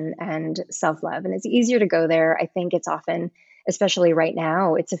self-compassion and self-love. And it's easier to go there. I think it's often, especially right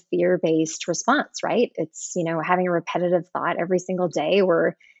now, it's a fear-based response, right? It's, having a repetitive thought every single day.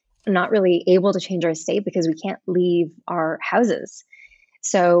 We're not really able to change our state because we can't leave our houses.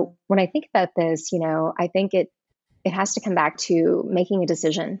 So when I think about this, I think it has to come back to making a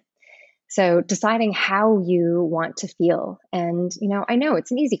decision. So deciding how you want to feel. And, I know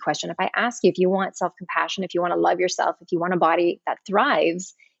it's an easy question. If I ask you if you want self-compassion, if you want to love yourself, if you want a body that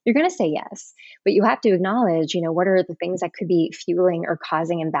thrives, you're going to say yes. But you have to acknowledge, what are the things that could be fueling or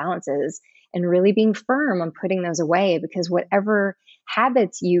causing imbalances, and really being firm on putting those away, because whatever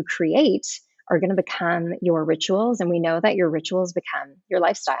habits you create are going to become your rituals. And we know that your rituals become your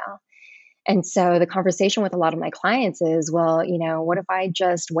lifestyle. And so the conversation with a lot of my clients is, well, what if I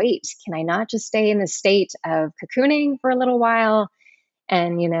just wait? Can I not just stay in the state of cocooning for a little while?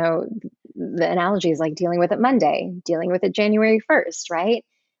 And, the analogy is like dealing with it Monday, dealing with it January 1st, right?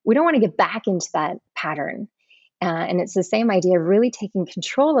 We don't want to get back into that pattern. And it's the same idea of really taking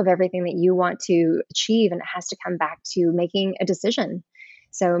control of everything that you want to achieve. And it has to come back to making a decision.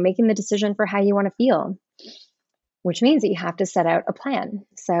 So making the decision for how you want to feel, which means that you have to set out a plan.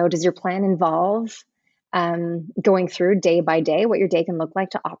 So does your plan involve going through day by day what your day can look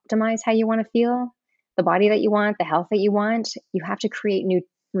like to optimize how you want to feel, the body that you want, the health that you want? You have to create new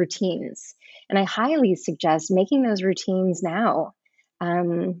routines. And I highly suggest making those routines now.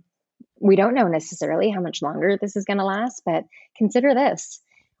 We don't know necessarily how much longer this is going to last, but consider this.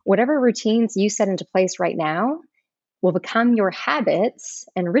 Whatever routines you set into place right now will become your habits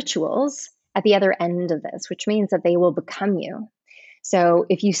and rituals at the other end of this, which means that they will become you. So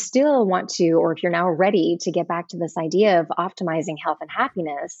if you still want to, or if you're now ready to get back to this idea of optimizing health and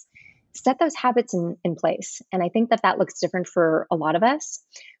happiness, set those habits in place. And I think that looks different for a lot of us.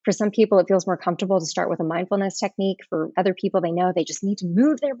 For some people, it feels more comfortable to start with a mindfulness technique. For other people, they know they just need to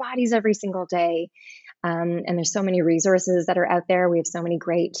move their bodies every single day. And there's so many resources that are out there. We have so many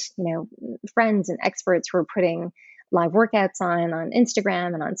great, friends and experts who are putting live workouts on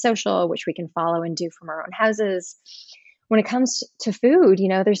Instagram and on social, which we can follow and do from our own houses. When it comes to food,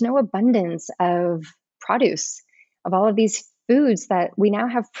 there's no abundance of produce, of all of these foods that we now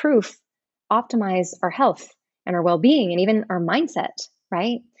have proof optimize our health and our well-being and even our mindset,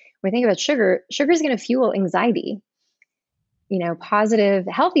 right? When we think about sugar is going to fuel anxiety. Positive,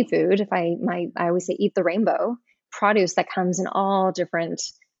 healthy food, I always say eat the rainbow, produce that comes in all different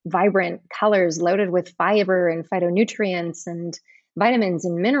vibrant colors, loaded with fiber and phytonutrients and vitamins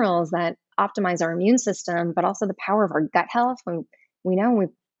and minerals that optimize our immune system, but also the power of our gut health. When we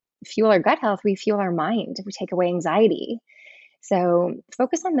fuel our gut health, we fuel our mind. We take away anxiety. So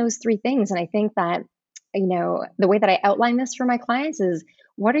focus on those three things. And I think that, the way that I outline this for my clients is,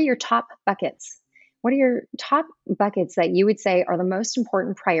 what are your top buckets? What are your top buckets that you would say are the most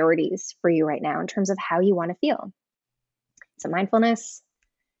important priorities for you right now in terms of how you want to feel? Is it mindfulness?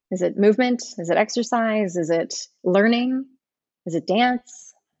 Is it movement? Is it exercise? Is it learning? Is it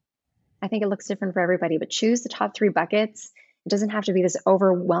dance? I think it looks different for everybody, but choose the top three buckets. It doesn't have to be this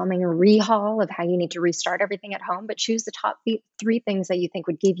overwhelming rehaul of how you need to restart everything at home, but choose the top three things that you think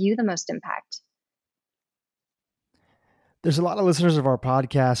would give you the most impact. There's a lot of listeners of our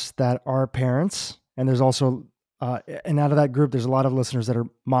podcast that are parents, and there's also, and out of that group, there's a lot of listeners that are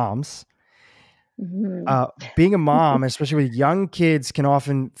moms. Mm-hmm. Being a mom, especially with young kids, can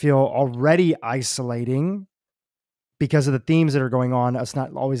often feel already isolating because of the themes that are going on. Us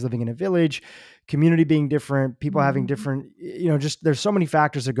not always living in a village, community being different, people having different, just there's so many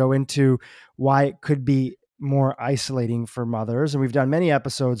factors that go into why it could be more isolating for mothers. And we've done many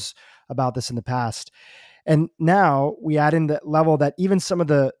episodes about this in the past. And now we add in the level that even some of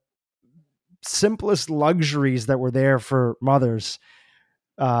the simplest luxuries that were there for mothers,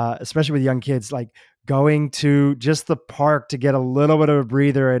 especially with young kids, like going to just the park to get a little bit of a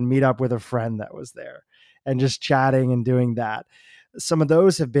breather and meet up with a friend that was there and just chatting and doing that. Some of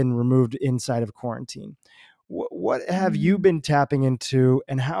those have been removed inside of quarantine. What have you been tapping into,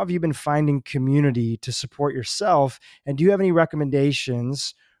 and how have you been finding community to support yourself? And do you have any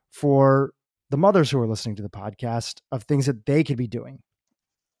recommendations for the mothers who are listening to the podcast of things that they could be doing?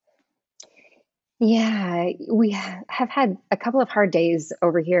 Yeah, we have had a couple of hard days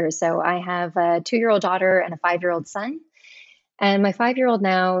over here. So I have a 2-year-old daughter and a 5-year-old son. And my 5-year-old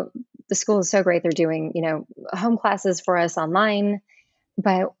now, the school is so great. They're doing, home classes for us online.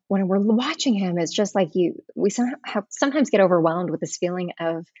 But when we're watching him, it's just like we sometimes get overwhelmed with this feeling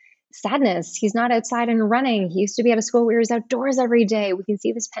of sadness. He's not outside and running. He used to be at a school where he was outdoors every day. We can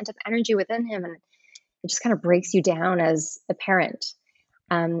see this pent up energy within him, and it just kind of breaks you down as a parent.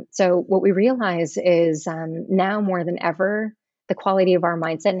 So what we realize is now more than ever, the quality of our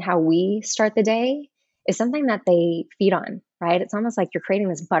mindset and how we start the day is something that they feed on, right? It's almost like you're creating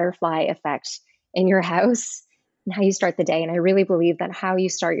this butterfly effect in your house and how you start the day. And I really believe that how you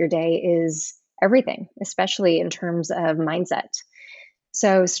start your day is everything, especially in terms of mindset.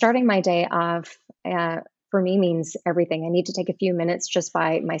 So starting my day off for me means everything. I need to take a few minutes just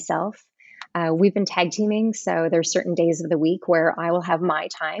by myself. We've been tag teaming, so there's certain days of the week where I will have my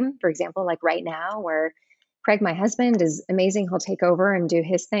time. For example, like right now, where Craig, my husband, is amazing. He'll take over and do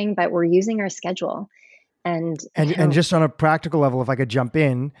his thing, but we're using our schedule. And just on a practical level, if I could jump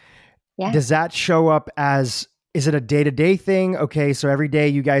in, yeah. Does that show up as, is it a day-to-day thing? Okay, so every day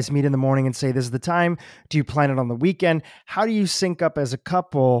you guys meet in the morning and say, this is the time. Do you plan it on the weekend? How do you sync up as a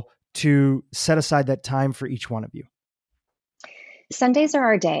couple to set aside that time for each one of you? Sundays are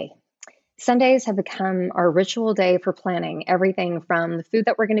our day. Sundays have become our ritual day for planning everything from the food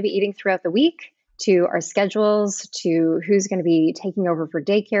that we're going to be eating throughout the week to our schedules to who's going to be taking over for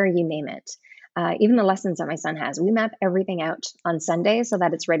daycare, you name it. Even the lessons that my son has, we map everything out on Sunday so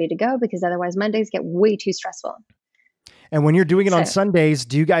that it's ready to go, because otherwise Mondays get way too stressful. And when you're doing it on Sundays,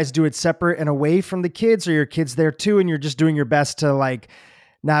 do you guys do it separate and away from the kids, or your kids there too, and you're just doing your best to like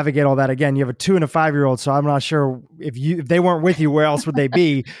navigate all that? Again, you have a 2 and a 5-year-old, so I'm not sure if they weren't with you, where else would they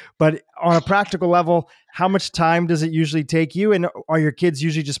be? But on a practical level, how much time does it usually take you? And are your kids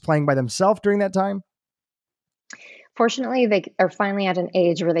usually just playing by themselves during that time? Fortunately, they are finally at an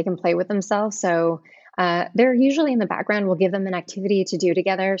age where they can play with themselves. So they're usually in the background. We'll give them an activity to do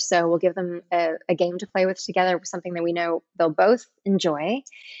together. So we'll give them a game to play with together, something that we know they'll both enjoy.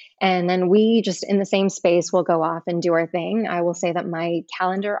 And then we just in the same space will go off and do our thing. I will say that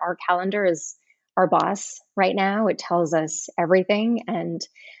our calendar is our boss right now. It tells us everything. And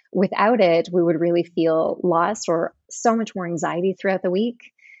without it, we would really feel lost or so much more anxiety throughout the week.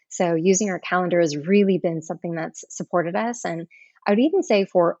 So using our calendar has really been something that's supported us. And I would even say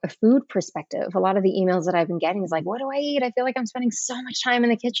for a food perspective, a lot of the emails that I've been getting is like, what do I eat? I feel like I'm spending so much time in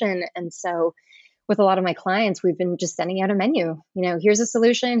the kitchen. And so with a lot of my clients, we've been just sending out a menu. Here's a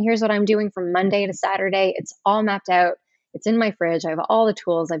solution. Here's what I'm doing from Monday to Saturday. It's all mapped out. It's in my fridge. I have all the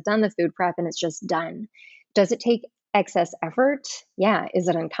tools. I've done the food prep and it's just done. Does it take excess effort? Yeah. Is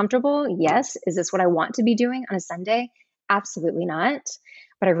it uncomfortable? Yes. Is this what I want to be doing on a Sunday? Absolutely not.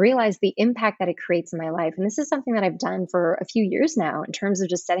 But I've realized the impact that it creates in my life. And this is something that I've done for a few years now in terms of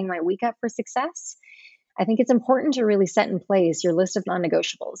just setting my week up for success. I think it's important to really set in place your list of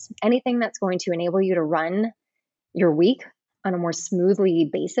non-negotiables. Anything that's going to enable you to run your week on a more smoothly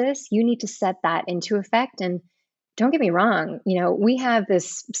basis, you need to set that into effect. And don't get me wrong, we have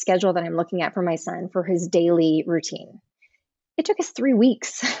this schedule that I'm looking at for my son for his daily routine. It took us 3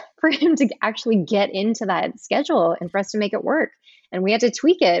 weeks for him to actually get into that schedule and for us to make it work. And we had to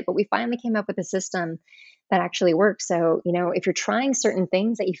tweak it, but we finally came up with a system that actually works. So, if you're trying certain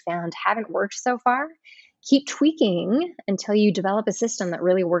things that you found haven't worked so far, keep tweaking until you develop a system that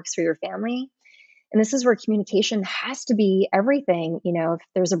really works for your family. And this is where communication has to be everything. If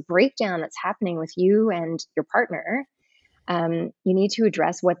there's a breakdown that's happening with you and your partner, you need to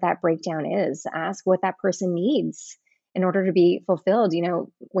address what that breakdown is. Ask what that person needs in order to be fulfilled.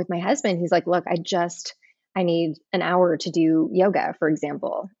 With my husband, he's like, look, I need an hour to do yoga, for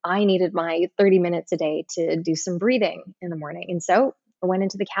example. I needed my 30 minutes a day to do some breathing in the morning. And so I went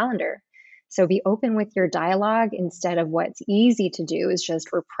into the calendar. So be open with your dialogue instead of what's easy to do is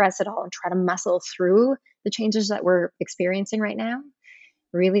just repress it all and try to muscle through the changes that we're experiencing right now.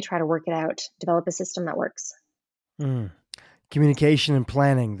 Really try to work it out, develop a system that works. Communication and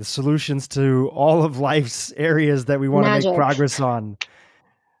planning, the solutions to all of life's areas that we want to make progress on.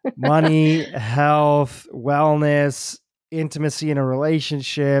 Money, health, wellness, intimacy in a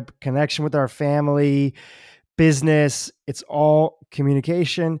relationship, connection with our family, business. It's all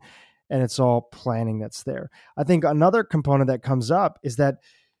communication and it's all planning that's there. I think another component that comes up is that,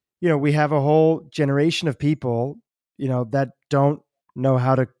 we have a whole generation of people, that don't know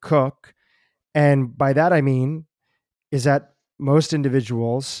how to cook. And by that, I mean, is that most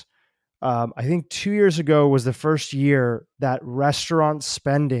individuals, I think 2 years ago was the first year that restaurant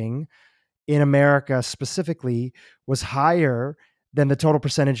spending in America specifically was higher than the total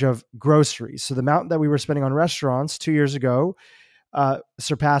percentage of groceries. So the amount that we were spending on restaurants 2 years ago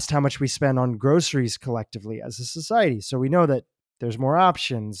surpassed how much we spend on groceries collectively as a society. So we know that there's more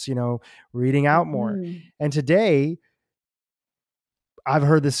options, we're eating out more. And today, I've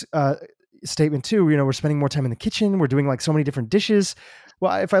heard this statement too, we're spending more time in the kitchen. We're doing like so many different dishes.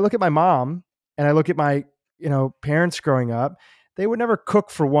 Well, if I look at my mom and I look at my, parents growing up, they would never cook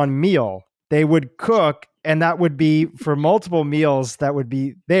for one meal. They would cook, and that would be for multiple meals that would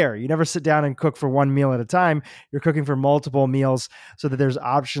be there. You never sit down and cook for one meal at a time. You're cooking for multiple meals so that there's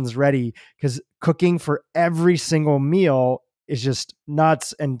options ready, because cooking for every single meal is just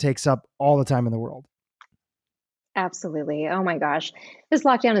nuts and takes up all the time in the world. Absolutely. Oh my gosh. This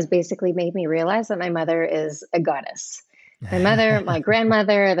lockdown has basically made me realize that my mother is a goddess. My mother, my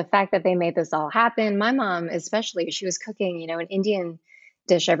grandmother, the fact that they made this all happen. My mom, especially, she was cooking, an Indian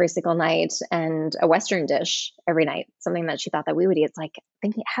dish every single night and a Western dish every night, something that she thought that we would eat. It's like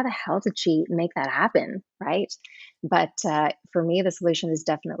thinking, how the hell did she make that happen? Right. But for me, the solution is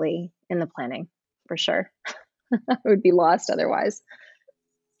definitely in the planning, for sure. I would be lost otherwise.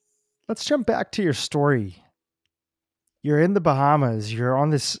 Let's jump back to your story. You're in the Bahamas. You're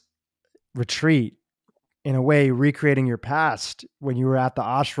on this retreat, in a way, recreating your past when you were at the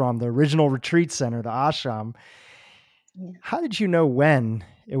ashram, the original retreat center, the ashram. Yeah. How did you know when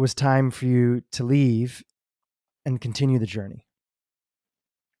it was time for you to leave and continue the journey?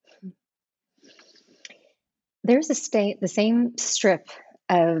 There's the same strip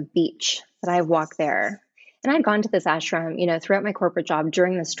of beach that I walked there. And I'd gone to this ashram, throughout my corporate job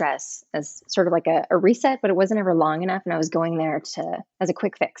during the stress as sort of like a reset, but it wasn't ever long enough. And I was going there as a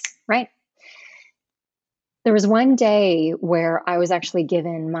quick fix, right? There was one day where I was actually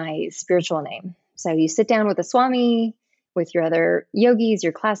given my spiritual name. So you sit down with a Swami, with your other yogis,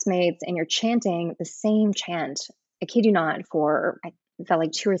 your classmates, and you're chanting the same chant. I kid you not, I felt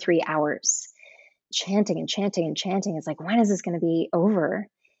like 2 or 3 hours, chanting and chanting and chanting. It's like, when is this going to be over?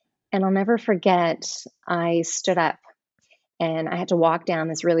 And I'll never forget, I stood up and I had to walk down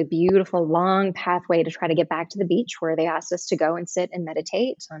this really beautiful long pathway to try to get back to the beach where they asked us to go and sit and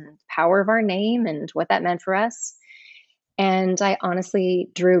meditate on the power of our name and what that meant for us. And I honestly,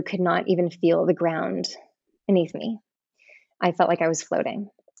 Dhru, could not even feel the ground beneath me. I felt like I was floating.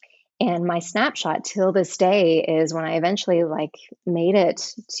 And my snapshot till this day is when I eventually made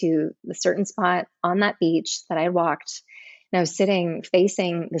it to the certain spot on that beach that I had walked. And I was sitting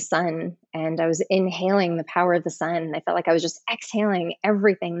facing the sun and I was inhaling the power of the sun. And I felt like I was just exhaling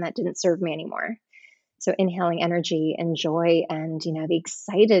everything that didn't serve me anymore. So inhaling energy and joy and, the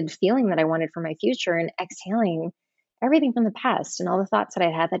excited feeling that I wanted for my future, and exhaling everything from the past and all the thoughts that I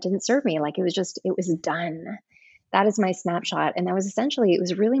had that didn't serve me. It was done. That is my snapshot. And that was it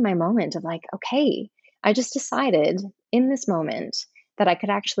was really my moment of okay, I just decided in this moment that I could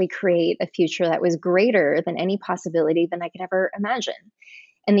actually create a future that was greater than any possibility than I could ever imagine.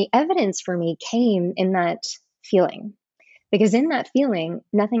 And the evidence for me came in that feeling, because in that feeling,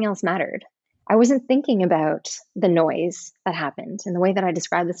 nothing else mattered. I wasn't thinking about the noise that happened. And the way that I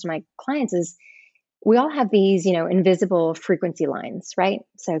describe this to my clients is, we all have these, invisible frequency lines, right?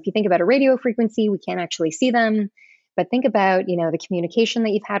 So if you think about a radio frequency, we can't actually see them. But think about, the communication that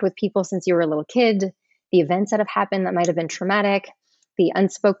you've had with people since you were a little kid, the events that have happened that might have been traumatic, the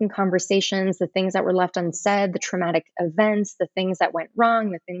unspoken conversations, the things that were left unsaid, the traumatic events, the things that went wrong,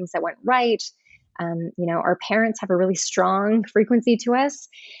 the things that went right. Our parents have a really strong frequency to us.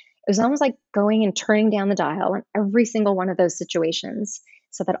 It was almost like going and turning down the dial on every single one of those situations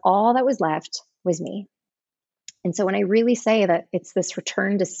so that all that was left was me. And so when I really say that it's this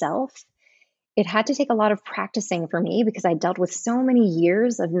return to self, it had to take a lot of practicing for me, because I dealt with so many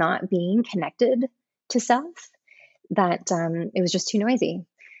years of not being connected to self that it was just too noisy.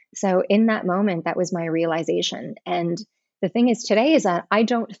 So in that moment, that was my realization. And the thing is today is that I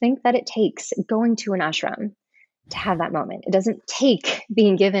don't think that it takes going to an ashram to have that moment. It doesn't take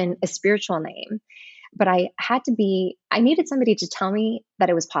being given a spiritual name, but I needed somebody to tell me that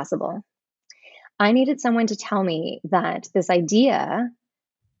it was possible. I needed someone to tell me that this idea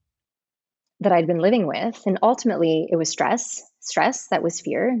that I'd been living with, and ultimately it was stress that was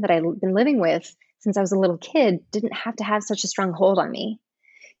fear that I'd been living with since I was a little kid, didn't have to have such a strong hold on me.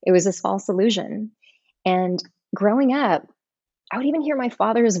 It was this false illusion. And growing up, I would even hear my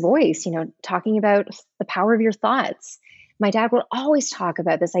father's voice, talking about the power of your thoughts. My dad would always talk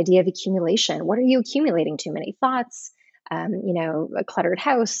about this idea of accumulation. What are you accumulating? Too many thoughts, a cluttered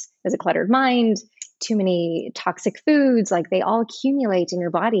house is a cluttered mind, too many toxic foods, they all accumulate in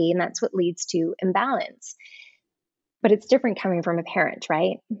your body, and that's what leads to imbalance. But it's different coming from a parent,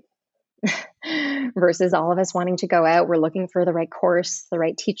 right? Versus all of us wanting to go out. We're looking for the right course, the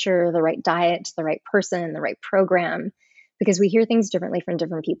right teacher, the right diet, the right person, the right program, because we hear things differently from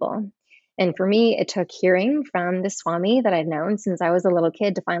different people. And for me, it took hearing from the Swami that I'd known since I was a little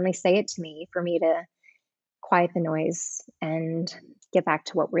kid to finally say it to me, for me to quiet the noise and get back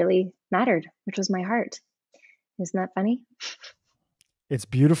to what really mattered, which was my heart. Isn't that funny? It's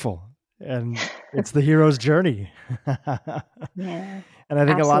beautiful, and it's the hero's journey. Yeah, And I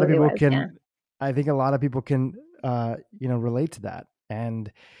think a lot of absolutely people was. Yeah. can, relate to that.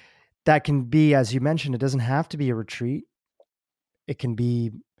 And that can be, as you mentioned, it doesn't have to be a retreat. It can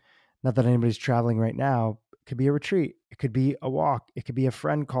be, not that anybody's traveling right now, it could be a retreat. It could be a walk. It could be a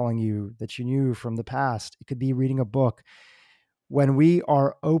friend calling you that you knew from the past. It could be reading a book. When we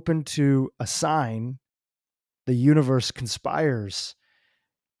are open to a sign, the universe conspires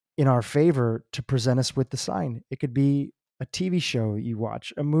in our favor to present us with the sign. It could be a TV show you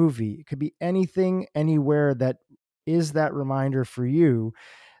watch, a movie. It could be anything, anywhere that is that reminder for you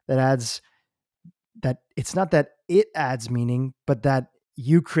that adds, that it's not that it adds meaning, but that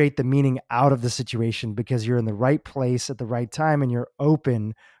you create the meaning out of the situation because you're in the right place at the right time and you're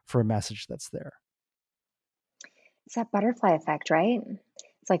open for a message that's there. It's that butterfly effect, right?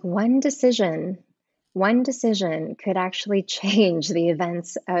 It's like one decision could actually change the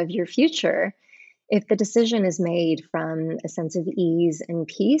events of your future if the decision is made from a sense of ease and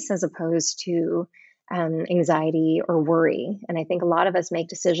peace as opposed to anxiety or worry. And I think a lot of us make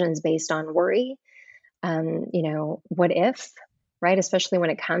decisions based on worry. What if, right? Especially when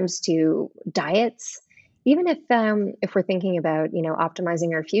it comes to diets. Even if we're thinking about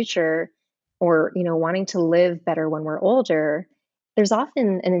optimizing our future or wanting to live better when we're older, there's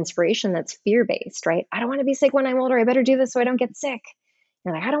often an inspiration that's fear based, right? I don't want to be sick when I'm older. I better do this so I don't get sick.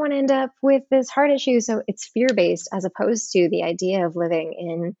 You're like, I don't want to end up with this heart issue. So it's fear based as opposed to the idea of living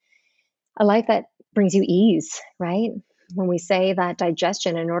in a life that brings you ease, right? When we say that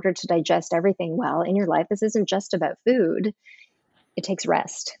digestion, in order to digest everything well in your life, this isn't just about food, it takes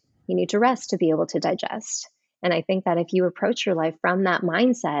rest. You need to rest to be able to digest. And I think that if you approach your life from that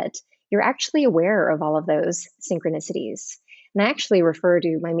mindset, you're actually aware of all of those synchronicities. And I actually refer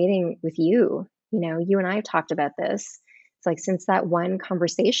to my meeting with you. You and I have talked about this. It's like since that one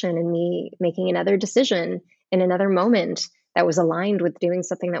conversation and me making another decision in another moment that was aligned with doing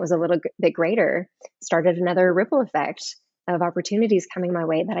something that was a little bit greater, started another ripple effect of opportunities coming my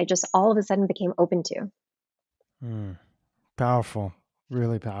way that I just all of a sudden became open to. Powerful,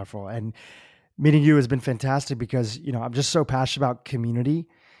 really powerful. And meeting you has been fantastic because, I'm just so passionate about community.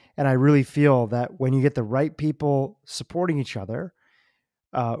 And I really feel that when you get the right people supporting each other,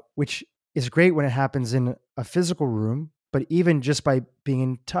 which is great when it happens in a physical room, but even just by being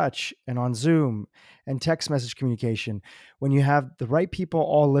in touch and on Zoom and text message communication, when you have the right people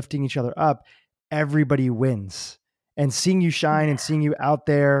all lifting each other up, everybody wins. And seeing you shine and seeing you out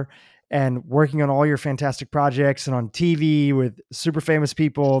there and working on all your fantastic projects and on TV with super famous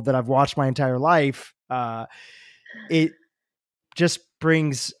people that I've watched my entire life, it just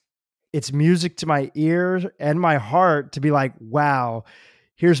brings it's music to my ears and my heart to be like, wow,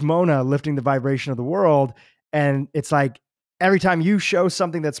 here's Mona lifting the vibration of the world. And it's like, every time you show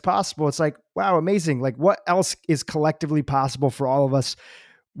something that's possible, it's like, wow, amazing. Like what else is collectively possible for all of us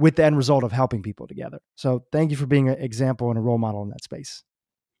with the end result of helping people together. So thank you for being an example and a role model in that space.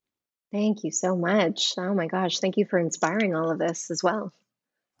 Thank you so much. Oh my gosh. Thank you for inspiring all of this as well.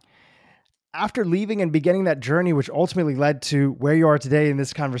 After leaving and beginning that journey, which ultimately led to where you are today in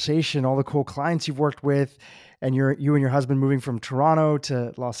this conversation, all the cool clients you've worked with, and you and your husband moving from Toronto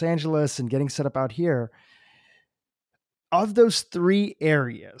to Los Angeles and getting set up out here, of those three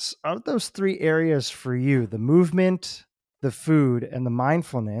areas for you, the movement, the food, and the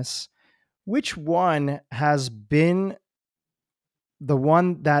mindfulness, which one has been the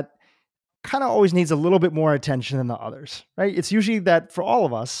one that kind of always needs a little bit more attention than the others, right? It's usually that for all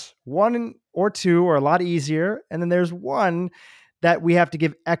of us, one or two are a lot easier. And then there's one that we have to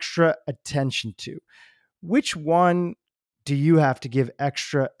give extra attention to. Which one do you have to give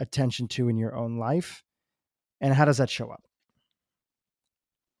extra attention to in your own life? And how does that show up?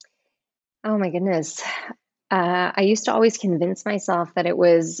 Oh my goodness. I used to always convince myself that it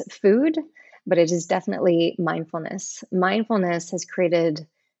was food, but it is definitely mindfulness. Mindfulness has created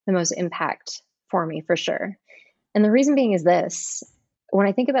the most impact for me for sure. And the reason being is this: when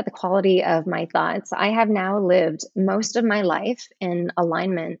I think about the quality of my thoughts, I have now lived most of my life in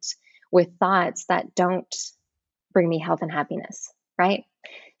alignment with thoughts that don't bring me health and happiness, right?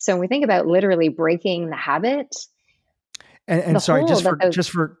 So when we think about literally breaking the habit, And the sorry, hole that those just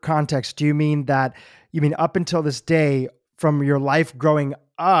for context, do you mean up until this day from your life growing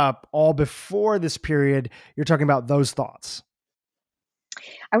up, all before this period, you're talking about those thoughts?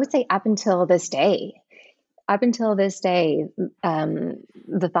 I would say up until this day, the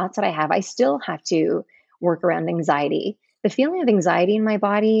thoughts that I have, I still have to work around anxiety. The feeling of anxiety in my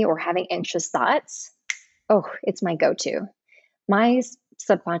body or having anxious thoughts, oh, it's my go to. My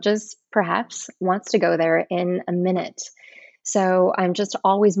subconscious perhaps wants to go there in a minute. So I'm just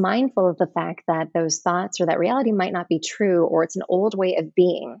always mindful of the fact that those thoughts or that reality might not be true, or it's an old way of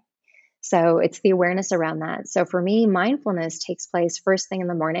being. So it's the awareness around that. So for me, mindfulness takes place first thing in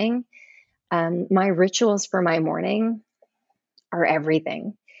the morning. My rituals for my morning are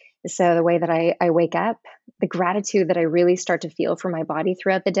everything. So the way that I wake up, the gratitude that I really start to feel for my body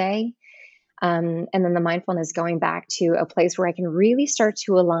throughout the day, and then the mindfulness going back to a place where I can really start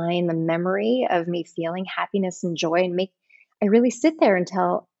to align the memory of me feeling happiness and joy and make, I really sit there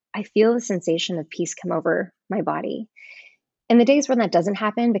until I feel the sensation of peace come over my body. And the days when that doesn't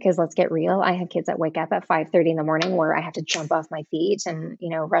happen, because let's get real, I have kids that wake up at 5:30 in the morning where I have to jump off my feet and,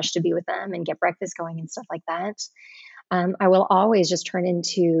 rush to be with them and get breakfast going and stuff like that. I will always just turn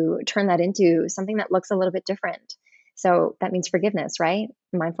that into something that looks a little bit different. So that means forgiveness, right?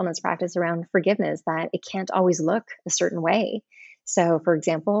 Mindfulness practice around forgiveness, that it can't always look a certain way. So, for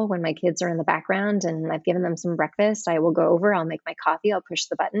example, when my kids are in the background and I've given them some breakfast, I will go over, I'll make my coffee, I'll push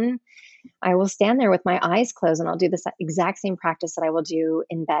the button, I will stand there with my eyes closed, and I'll do this exact same practice that I will do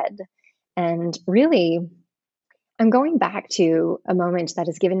in bed. And really, I'm going back to a moment that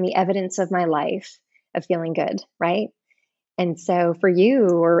has given me evidence of my life of feeling good, right? And so for you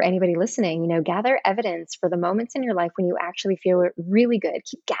or anybody listening, gather evidence for the moments in your life when you actually feel really good.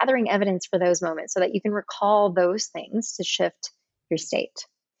 Keep gathering evidence for those moments so that you can recall those things to shift your state.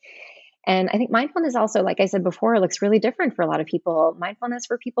 And I think mindfulness also, like I said before, looks really different for a lot of people. Mindfulness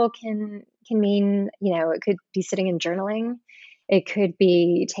for people can mean, it could be sitting and journaling. It could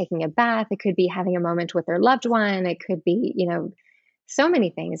be taking a bath. It could be having a moment with their loved one. It could be, so many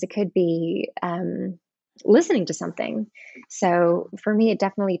things. It could be listening to something. So for me, it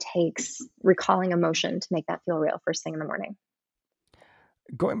definitely takes recalling emotion to make that feel real first thing in the morning.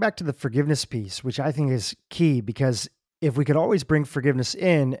 Going back to the forgiveness piece, which I think is key, because if we could always bring forgiveness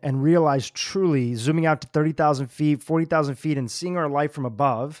in and realize truly zooming out to 30,000 feet, 40,000 feet and seeing our life from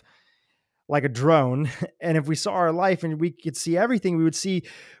above, like a drone. And if we saw our life and we could see everything, we would see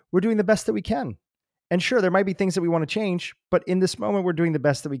we're doing the best that we can. And sure, there might be things that we want to change, but in this moment, we're doing the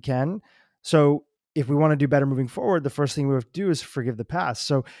best that we can. So if we want to do better moving forward, the first thing we have to do is forgive the past.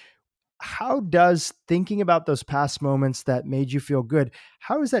 So how does thinking about those past moments that made you feel good,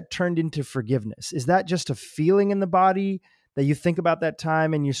 how is that turned into forgiveness? Is that just a feeling in the body that you think about that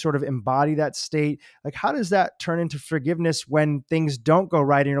time and you sort of embody that state? Like, how does that turn into forgiveness when things don't go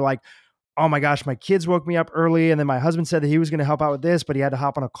right and you're like, oh my gosh, my kids woke me up early and then my husband said that he was going to help out with this, but he had to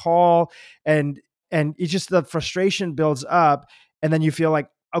hop on a call, and it's just the frustration builds up, and then you feel like,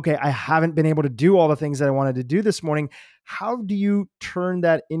 okay, I haven't been able to do all the things that I wanted to do this morning. How do you turn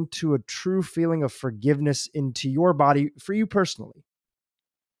that into a true feeling of forgiveness into your body for you personally?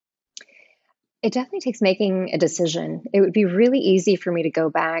 It definitely takes making a decision. It would be really easy for me to go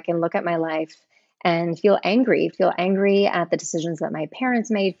back and look at my life and feel angry at the decisions that my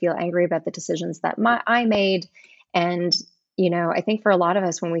parents made, feel angry about the decisions that I made. And, I think for a lot of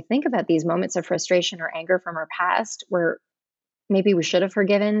us, when we think about these moments of frustration or anger from our past, where maybe we should have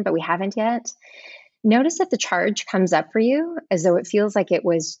forgiven, but we haven't yet, notice if the charge comes up for you as though it feels like it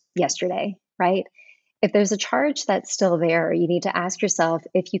was yesterday, right? If there's a charge that's still there, you need to ask yourself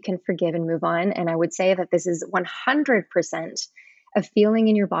if you can forgive and move on. And I would say that this is 100% a feeling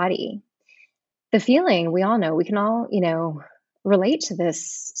in your body. The feeling, we all know, we can all, relate to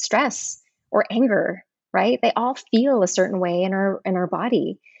this stress or anger, right? They all feel a certain way in our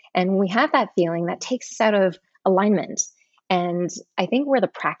body. And when we have that feeling, that takes us out of alignment. And I think where the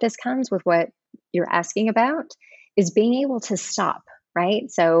practice comes with what you're asking about is being able to stop,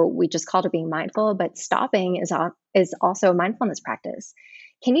 right? So we just called it being mindful, but stopping is also a mindfulness practice.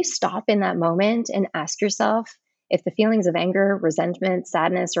 Can you stop in that moment and ask yourself if the feelings of anger, resentment,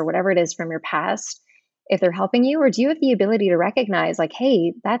 sadness, or whatever it is from your past, if they're helping you, or do you have the ability to recognize, like,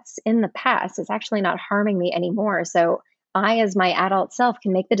 hey, that's in the past, it's actually not harming me anymore. So I, as my adult self,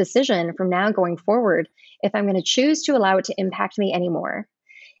 can make the decision from now going forward if I'm going to choose to allow it to impact me anymore.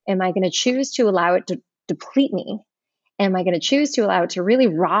 Am I going to choose to allow it to deplete me? Am I going to choose to allow it to really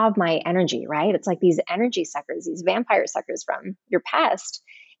rob my energy, right? It's like these energy suckers, these vampire suckers from your past.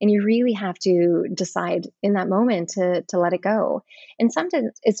 And you really have to decide in that moment to let it go. And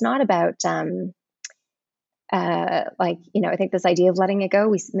sometimes it's not about, I think this idea of letting it go,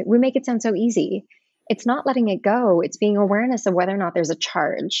 we make it sound so easy. It's not letting it go. It's being awareness of whether or not there's a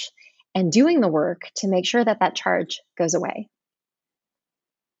charge and doing the work to make sure that that charge goes away.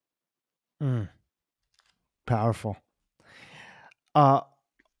 Powerful. Uh,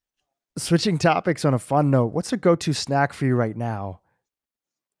 Switching topics on a fun note, what's a go-to snack for you right now?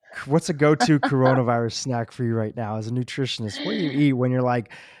 What's a go-to coronavirus snack for you right now as a nutritionist? What do you eat when you're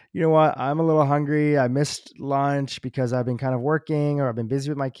like, you know what, I'm a little hungry. I missed lunch because I've been kind of working or I've been busy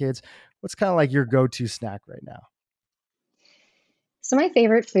with my kids. What's kind of like your go-to snack right now? So, my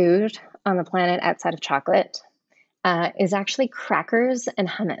favorite food on the planet outside of chocolate is actually crackers and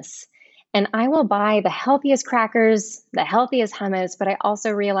hummus. And I will buy the healthiest crackers, the healthiest hummus, but I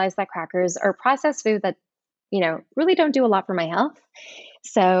also realize that crackers are processed food that, really don't do a lot for my health.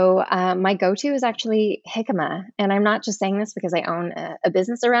 So my go-to is actually jicama, and I'm not just saying this because I own a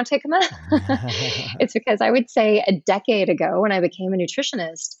business around jicama. It's because I would say a decade ago when I became a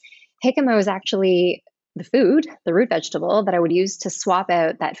nutritionist, jicama was actually the food, the root vegetable that I would use to swap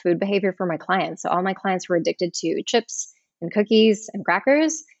out that food behavior for my clients. So all my clients were addicted to chips and cookies and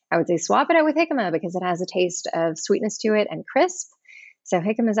crackers. I would say swap it out with jicama because it has a taste of sweetness to it and crisp. So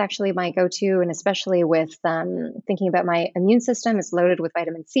jicama is actually my go-to, and especially with thinking about my immune system, it's loaded with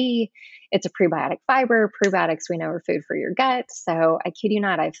vitamin C. It's a prebiotic fiber. Prebiotics we know are food for your gut. So I kid you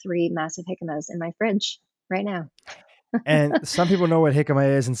not, I have 3 massive jicamas in my fridge right now. And some people know what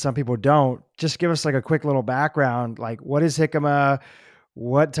jicama is and some people don't. Just give us like a quick little background. Like, what is jicama?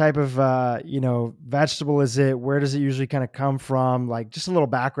 What type of, vegetable is it? Where does it usually kind of come from? Like just a little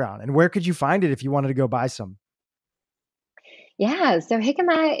background, and where could you find it if you wanted to go buy some? Yeah, so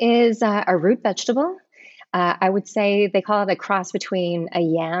jicama is a root vegetable. I would say they call it a cross between a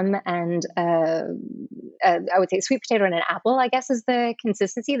yam and I would say sweet potato and an apple, I guess is the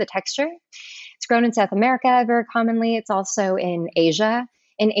consistency, the texture. It's grown in South America very commonly. It's also in Asia.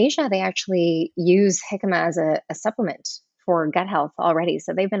 In Asia, they actually use jicama as a supplement for gut health already.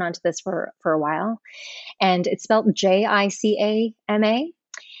 So they've been onto this for a while. And it's spelled Jicama.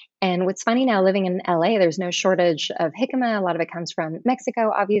 And what's funny now, living in LA, there's no shortage of jicama. A lot of it comes from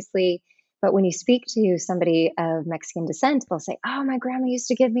Mexico, obviously. But when you speak to somebody of Mexican descent, they'll say, "Oh, my grandma used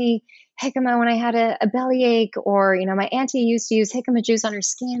to give me jicama when I had a bellyache," or my auntie used to use jicama juice on her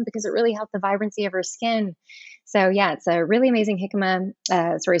skin because it really helped the vibrancy of her skin. So yeah, it's a really amazing jicama,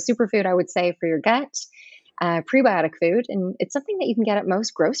 superfood, I would say, for your gut. Prebiotic food, and it's something that you can get at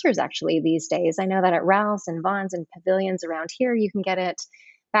most grocers actually these days. I know that at Ralph's and Vaughn's and Pavilions around here, you can get it.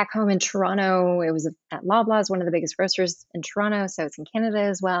 Back home in Toronto, it was at Loblaws, one of the biggest grocers in Toronto, so it's in Canada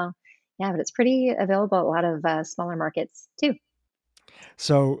as well. Yeah, but it's pretty available at a lot of smaller markets too.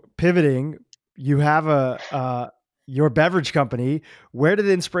 So pivoting, you have your beverage company. Where did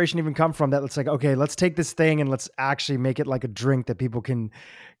the inspiration even come from that it's like, okay, let's take this thing and let's actually make it like a drink that people can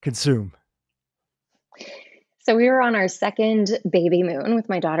consume? So we were on our second baby moon with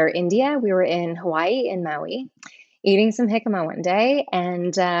my daughter, India. We were in Hawaii, in Maui, eating some jicama one day.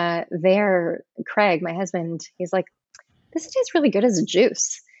 And there, Craig, my husband, he's like, "This tastes really good as a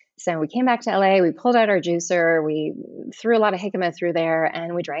juice." So we came back to LA, we pulled out our juicer, we threw a lot of jicama through there,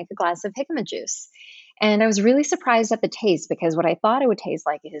 and we drank a glass of jicama juice. And I was really surprised at the taste because what I thought it would taste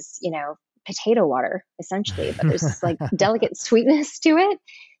like is, potato water, essentially. But there's this like delicate sweetness to it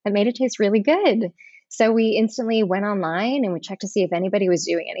that made it taste really good. So we instantly went online and we checked to see if anybody was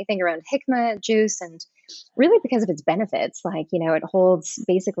doing anything around jicama juice. And really because of its benefits, like, it holds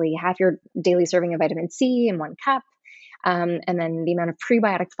basically half your daily serving of vitamin C in 1 cup. And then the amount of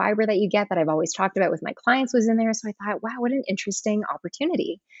prebiotic fiber that you get that I've always talked about with my clients was in there. So I thought, wow, what an interesting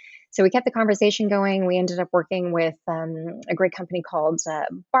opportunity. So we kept the conversation going. We ended up working with a great company called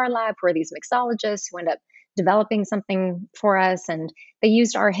Bar Lab, who are these mixologists who end up developing something for us. And they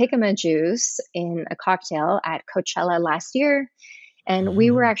used our jicama juice in a cocktail at Coachella last year. And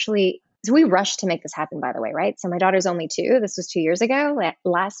we were actually, so we rushed to make this happen, by the way, right? So my daughter's only 2. This was 2 years ago.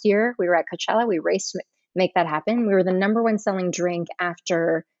 Last year, we were at Coachella. We raced to make that happen. We were the number 1 selling drink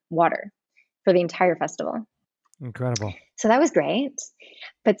after water for the entire festival. Incredible. So that was great.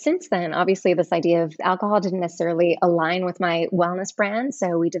 But since then, obviously, this idea of alcohol didn't necessarily align with my wellness brand.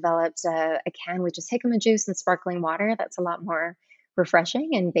 So we developed a can with just jicama juice and sparkling water that's a lot more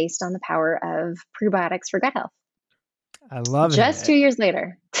refreshing and based on the power of prebiotics for gut health. I love just it. 2 years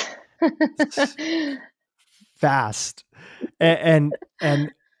later. Fast. And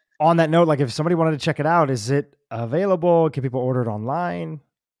on that note, like if somebody wanted to check it out, is it available? Can people order it online?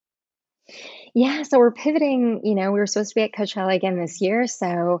 Yeah, so we're pivoting. We were supposed to be at Coachella again this year.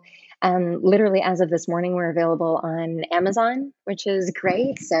 So literally as of this morning, we're available on Amazon, which is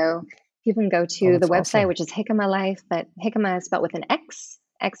great. So people can go to the website, awesome. which is Jicama Life, but Jicama is spelled with an X,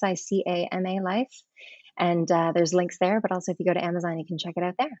 Xicama Life. And there's links there, but also if you go to Amazon, you can check it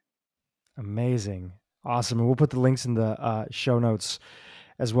out there. Amazing. Awesome. And we'll put the links in the show notes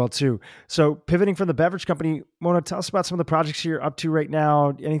as well too. So pivoting from the beverage company, Mona, tell us about some of the projects you're up to right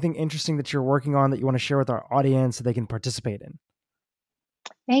now. Anything interesting that you're working on that you want to share with our audience so they can participate in?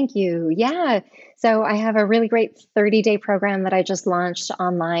 Thank you. Yeah. So I have a really great 30-day program that I just launched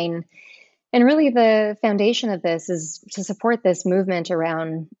online. And really, the foundation of this is to support this movement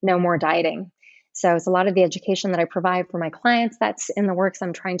around no more dieting. So it's a lot of the education that I provide for my clients that's in the works.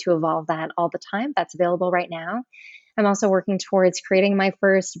 I'm trying to evolve that all the time. That's available right now. I'm also working towards creating my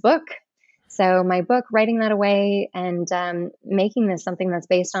first book. So, my book, writing that away and making this something that's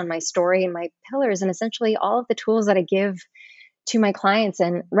based on my story and my pillars, and essentially all of the tools that I give to my clients,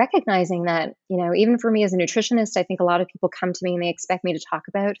 and recognizing that, even for me as a nutritionist, I think a lot of people come to me and they expect me to talk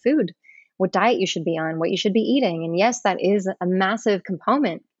about food, what diet you should be on, what you should be eating. And yes, that is a massive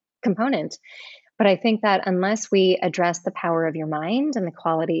component. But I think that unless we address the power of your mind and the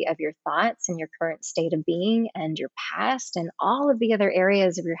quality of your thoughts and your current state of being and your past and all of the other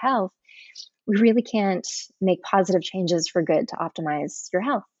areas of your health, we really can't make positive changes for good to optimize your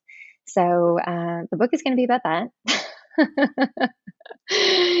health. So the book is going to be about that.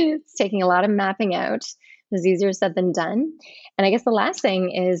 It's taking a lot of mapping out. It's easier said than done. And I guess the last thing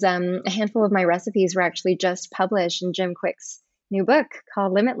is a handful of my recipes were actually just published in Jim Quick's new book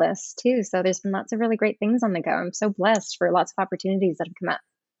called Limitless, too. So there's been lots of really great things on the go. I'm so blessed for lots of opportunities that have come up.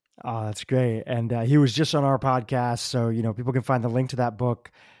 Oh, that's great. And he was just on our podcast. So, people can find the link to that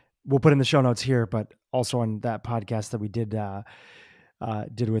book. We'll put in the show notes here, but also on that podcast that we did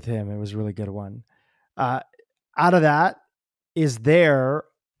with him. It was a really good one. Out of that, is there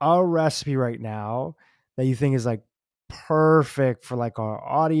a recipe right now that you think is like perfect for like our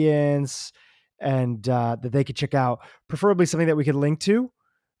audience and that they could check out, preferably something that we could link to?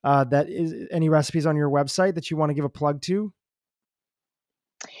 That is any recipes on your website that you want to give a plug to?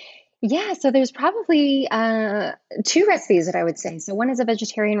 Yeah, so there's probably two recipes that I would say. So one is a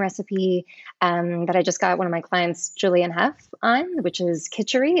vegetarian recipe that I just got one of my clients, Julian Huff, on, which is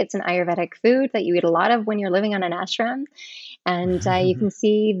khichdi. It's an Ayurvedic food that you eat a lot of when you're living on an ashram. And you can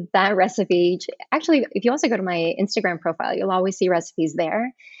see that recipe. Actually, if you also go to my Instagram profile, you'll always see recipes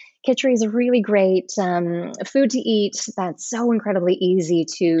there. Khichdi is a really great food to eat that's so incredibly easy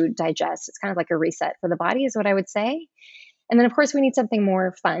to digest. It's kind of like a reset for the body, is what I would say. And then, of course, we need something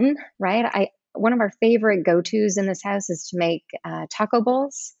more fun, right? One of our favorite go-tos in this house is to make taco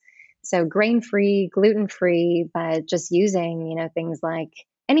bowls. So grain-free, gluten-free, but just using, things like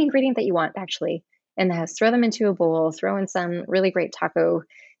any ingredient that you want actually in the house. Throw them into a bowl, throw in some really great taco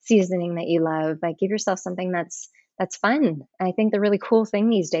seasoning that you love, but give yourself something that's fun. And I think the really cool thing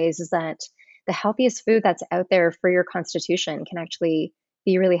these days is that the healthiest food that's out there for your constitution can actually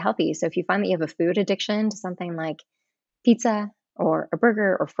be really healthy. So if you find that you have a food addiction to something like pizza or a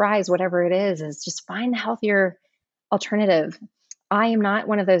burger or fries, whatever it is just find a healthier alternative. I am not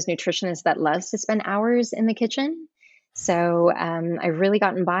one of those nutritionists that loves to spend hours in the kitchen. So I've really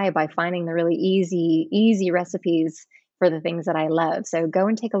gotten by finding the really easy recipes for the things that I love. So go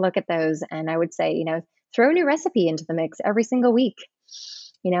and take a look at those. And I would say, throw a new recipe into the mix every single week.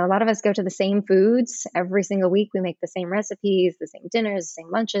 A lot of us go to the same foods every single week. We make the same recipes, the same dinners, the same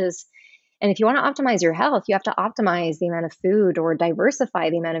lunches. And if you want to optimize your health, you have to optimize the amount of food or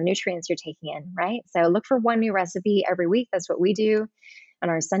diversify the amount of nutrients you're taking in, right? So look for one new recipe every week. That's what we do on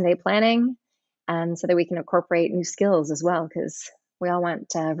our Sunday planning, so that we can incorporate new skills as well, because we all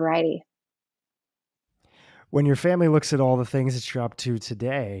want variety. When your family looks at all the things that you're up to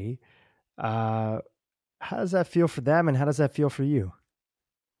today, how does that feel for them and how does that feel for you?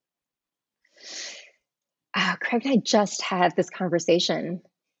 Craig and I just had this conversation.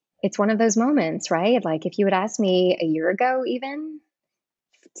 It's one of those moments, right? Like if you had asked me a year ago, even,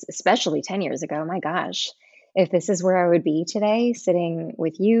 especially 10 years ago, my gosh, if this is where I would be today, sitting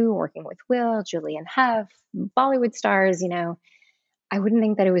with you, working with Will, Julian Huff, Bollywood stars, I wouldn't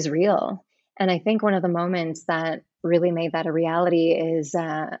think that it was real. And I think one of the moments that really made that a reality is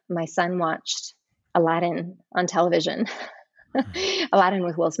my son watched Aladdin on television, Aladdin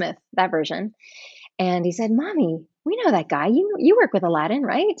with Will Smith, that version. And he said, "Mommy, we know that guy. You work with Aladdin,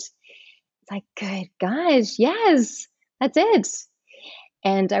 right?" It's like, good gosh, yes, that's it.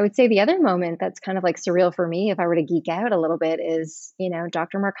 And I would say the other moment that's kind of like surreal for me, if I were to geek out a little bit, is,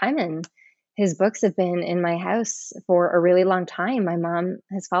 Dr. Mark Hyman. His books have been in my house for a really long time. My mom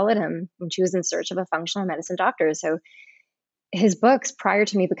has followed him when she was in search of a functional medicine doctor. So his books, prior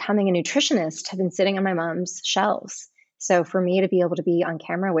to me becoming a nutritionist, have been sitting on my mom's shelves. So for me to be able to be on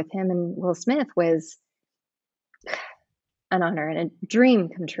camera with him and Will Smith was an honor and a dream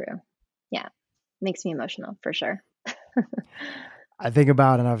come true. Yeah, makes me emotional for sure. I think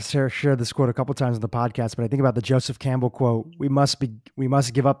about, and I've shared this quote a couple of times on the podcast, but I think about the Joseph Campbell quote: we must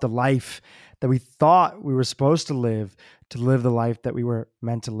give up the life that we thought we were supposed to live the life that we were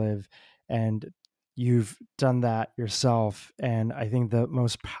meant to live. And you've done that yourself. And I think the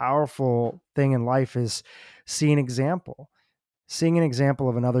most powerful thing in life is seeing an example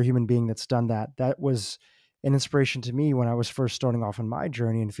of another human being that's done that. That was an inspiration to me when I was first starting off on my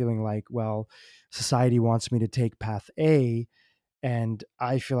journey and feeling like, well, society wants me to take path A, and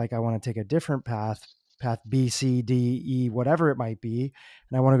I feel like I want to take a different path B, C, D, E, whatever it might be.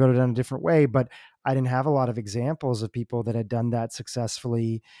 And I want to go down a different way. But I didn't have a lot of examples of people that had done that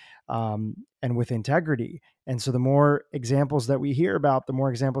successfully and with integrity. And so the more examples that we hear about, the more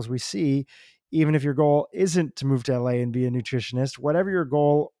examples we see, even if your goal isn't to move to LA and be a nutritionist, whatever your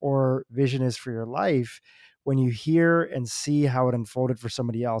goal or vision is for your life, when you hear and see how it unfolded for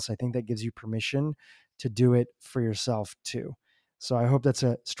somebody else, I think that gives you permission to do it for yourself too. So I hope that's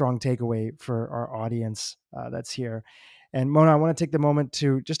a strong takeaway for our audience that's here. And Mona, I want to take the moment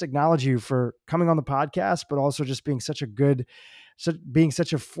to just acknowledge you for coming on the podcast, but also just being being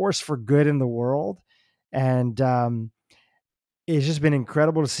such a force for good in the world. And it's just been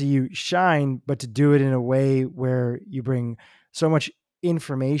incredible to see you shine, but to do it in a way where you bring so much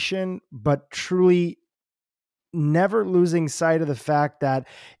information, but truly never losing sight of the fact that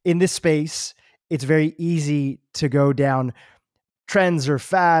in this space, it's very easy to go down trends or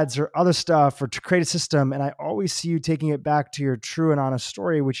fads or other stuff or to create a system. And I always see you taking it back to your true and honest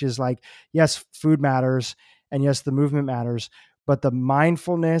story, which is like, yes, food matters. And yes, the movement matters, but the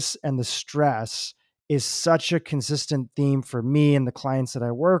mindfulness and the stress is such a consistent theme for me and the clients that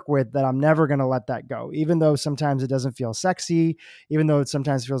I work with that I'm never going to let that go. Even though sometimes it doesn't feel sexy, even though it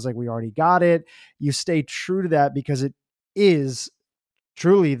sometimes feels like we already got it, you stay true to that because it is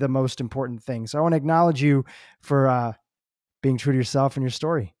truly the most important thing. So I want to acknowledge you for being true to yourself and your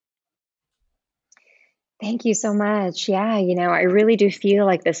story. Thank you so much. Yeah, I really do feel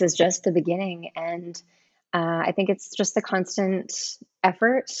like this is just the beginning. And I think it's just the constant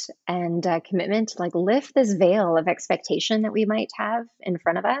effort and commitment to like lift this veil of expectation that we might have in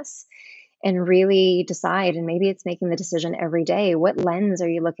front of us and really decide. And maybe it's making the decision every day. What lens are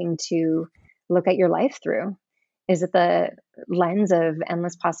you looking to look at your life through? Is it the lens of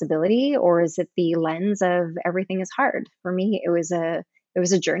endless possibility, or is it the lens of everything is hard? For me, it was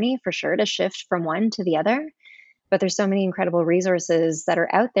a journey for sure to shift from one to the other. But there's so many incredible resources that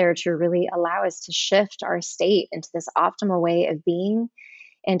are out there to really allow us to shift our state into this optimal way of being.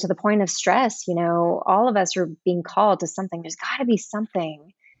 And to the point of stress, all of us are being called to something. There's got to be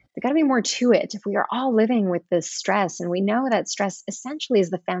something. There's got to be more to it. If we are all living with this stress, and we know that stress essentially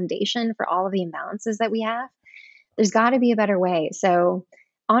is the foundation for all of the imbalances that we have, there's got to be a better way. So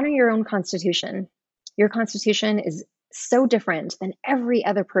honor your own constitution. Your constitution is so different than every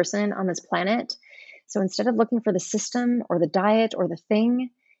other person on this planet. So instead of looking for the system or the diet or the thing,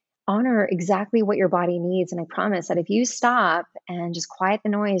 honor exactly what your body needs. And I promise that if you stop and just quiet the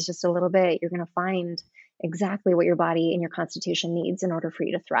noise just a little bit, you're going to find exactly what your body and your constitution needs in order for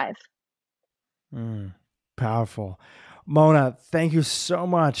you to thrive. Powerful. Mona, thank you so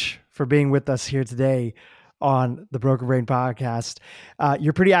much for being with us here today on the Broken Brain podcast.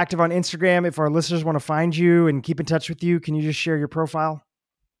 You're pretty active on Instagram. If our listeners want to find you and keep in touch with you, can you just share your profile?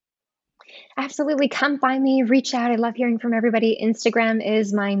 Absolutely. Come find me, reach out. I love hearing from everybody. Instagram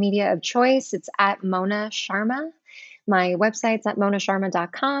is my media of choice. It's at Mona Sharma. My website's at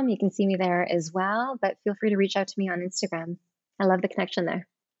monasharma.com. You can see me there as well, but feel free to reach out to me on Instagram. I love the connection there.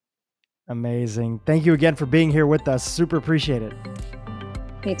 Amazing. Thank you again for being here with us. Super appreciate it.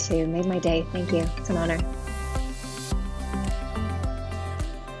 Me too. Made my day. Thank you. It's an honor.